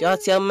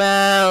 Shut your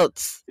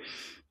mouth.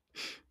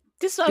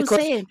 This is what I'm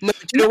saying. No,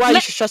 do you know why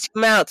you should shut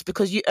your mouth?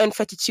 Because you earn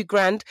 32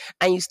 grand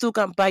and you still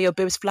can't buy your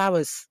babes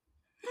flowers.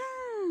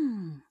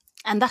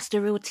 And that's the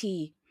real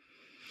tea.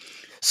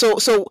 So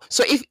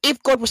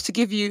if God was to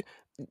give you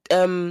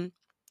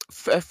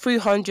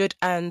 300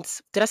 and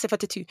did I say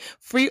 32?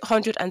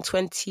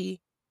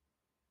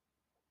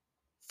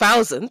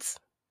 320,000.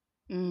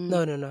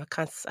 No, I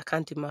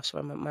can't do maths.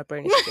 My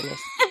brain is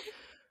finished.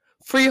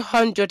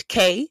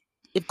 300k.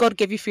 If God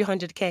gave you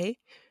 300k,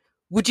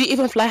 would you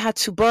even fly her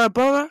to Bora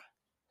Bora?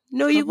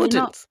 No, you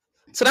wouldn't. Not.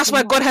 So that's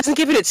why God hasn't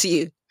given it to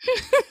you.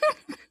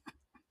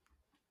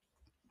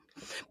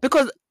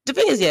 Because the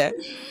thing is, yeah,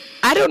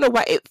 I don't know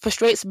why it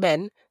frustrates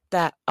men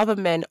that other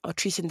men are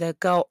treating their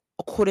girl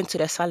according to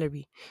their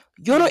salary.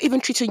 You're not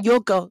even treating your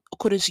girl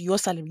according to your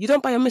salary. You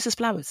don't buy your missus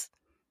flowers.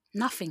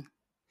 Nothing.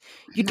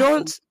 You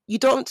Nothing.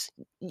 don't.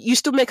 You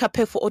still make her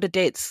pay for all the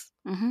dates.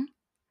 Mm-hmm.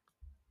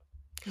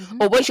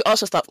 Or when she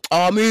asks her stuff,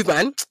 oh, move,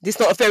 man. This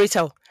is not a fairy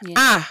tale.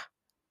 Yeah.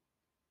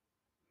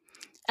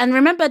 And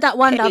remember that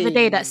one the other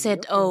day that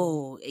said,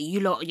 "Oh,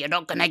 you're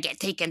not gonna get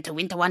taken to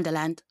Winter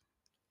Wonderland."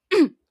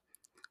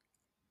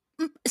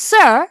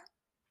 Sir,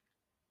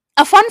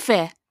 a fun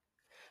fair.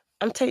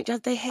 I'm telling you,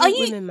 they hate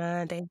women,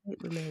 man. They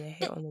hate women. They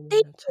hate on women.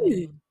 They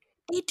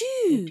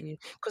do.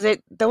 Because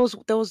there was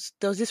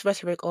this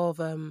rhetoric of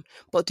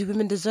but do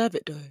women deserve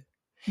it though?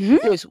 Mm-hmm.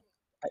 Anyways,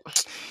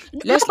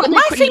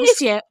 my thing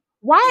is,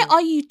 why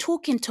are you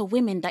talking to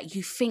women that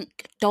you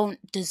think don't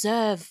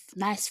deserve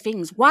nice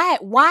things? Why?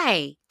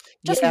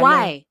 Just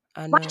why?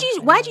 I know,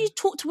 why do you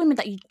talk to women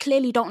that you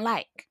clearly don't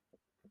like?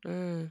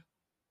 I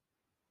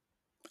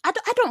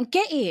don't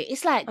get it.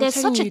 It's like there's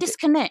such a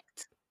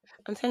disconnect.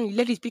 I'm telling you,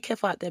 ladies, be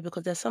careful out there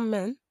because there's some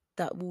men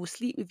that will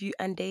sleep with you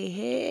and they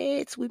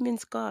hate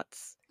women's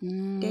guts.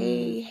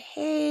 They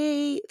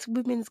hate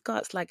women's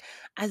guts. Like,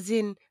 as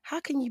in, how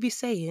can you be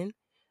saying,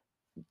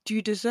 do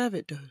you deserve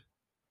it though?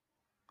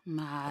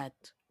 Mad.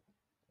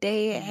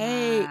 They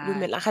hate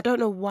women. Like, I don't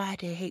know why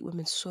they hate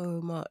women so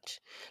much.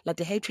 Like,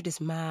 the hatred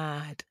is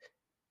mad.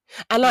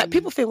 And like,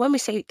 people think when we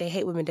say they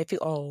hate women, they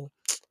think, oh,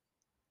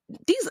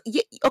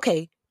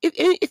 okay.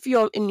 If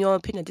you're, in your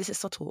opinion, this is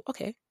subtle,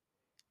 okay.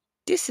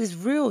 This is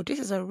real. This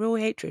is a real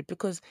hatred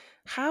because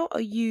how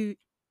are you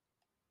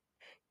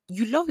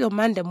love your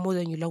man more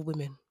than you love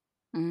women.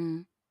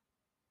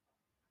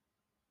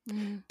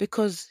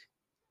 Because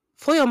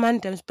for your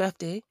man's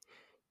birthday,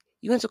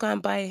 you went to go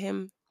and buy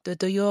him the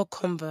Dior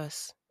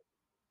Converse.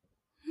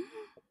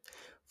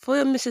 For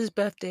your missus'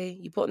 birthday,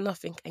 you bought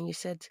nothing and you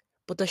said,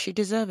 but does she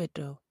deserve it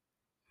though?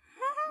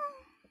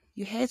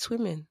 You hate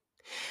women.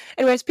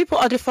 Anyways, people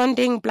are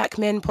defunding Black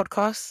Men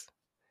podcasts.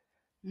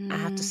 I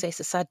have to say it's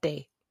a sad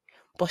day.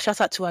 But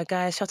shout out to our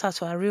guys, shout out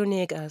to our real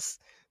niggas,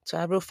 to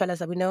our real fellas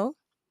that we know.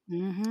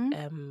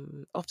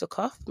 Off the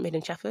cuff, made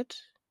in Chafford.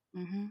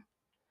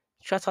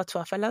 Shout out to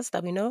our fellas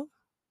that we know.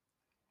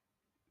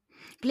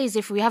 Please,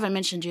 if we haven't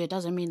mentioned you, it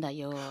doesn't mean that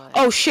you're...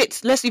 Oh,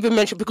 shit. Let's even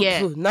mention people.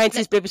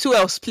 90s babies. Who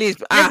else? Please.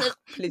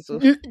 Please.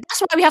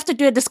 That's why we have to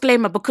do a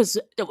disclaimer because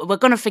we're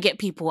going to forget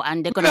people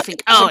and they're going to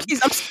think, oh,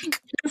 please,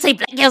 don't say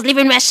Black girls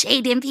living with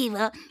shading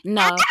people.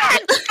 No.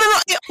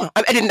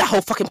 I'm editing that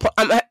whole fucking...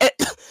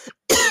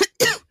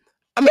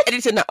 I'm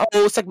editing that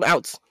whole segment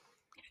out.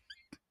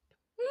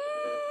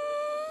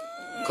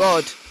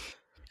 God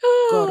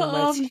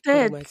almighty.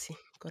 God almighty.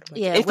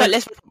 Yeah, in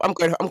fact, I'm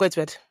going to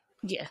bed.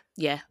 Yeah.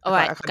 All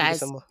right,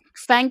 guys.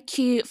 Thank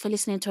you for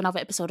listening to another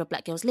episode of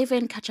Black Girls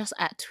Living. Catch us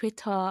at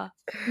Twitter.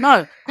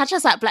 No, catch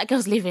us at Black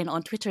Girls Living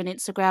on Twitter and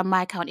Instagram.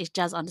 My account is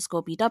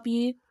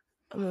jazz_BW.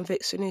 I'm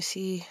Vic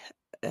Sunusi.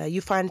 You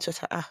find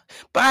Twitter. Bye.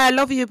 I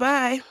love you.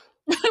 Bye.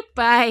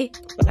 Bye.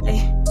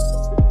 Bye.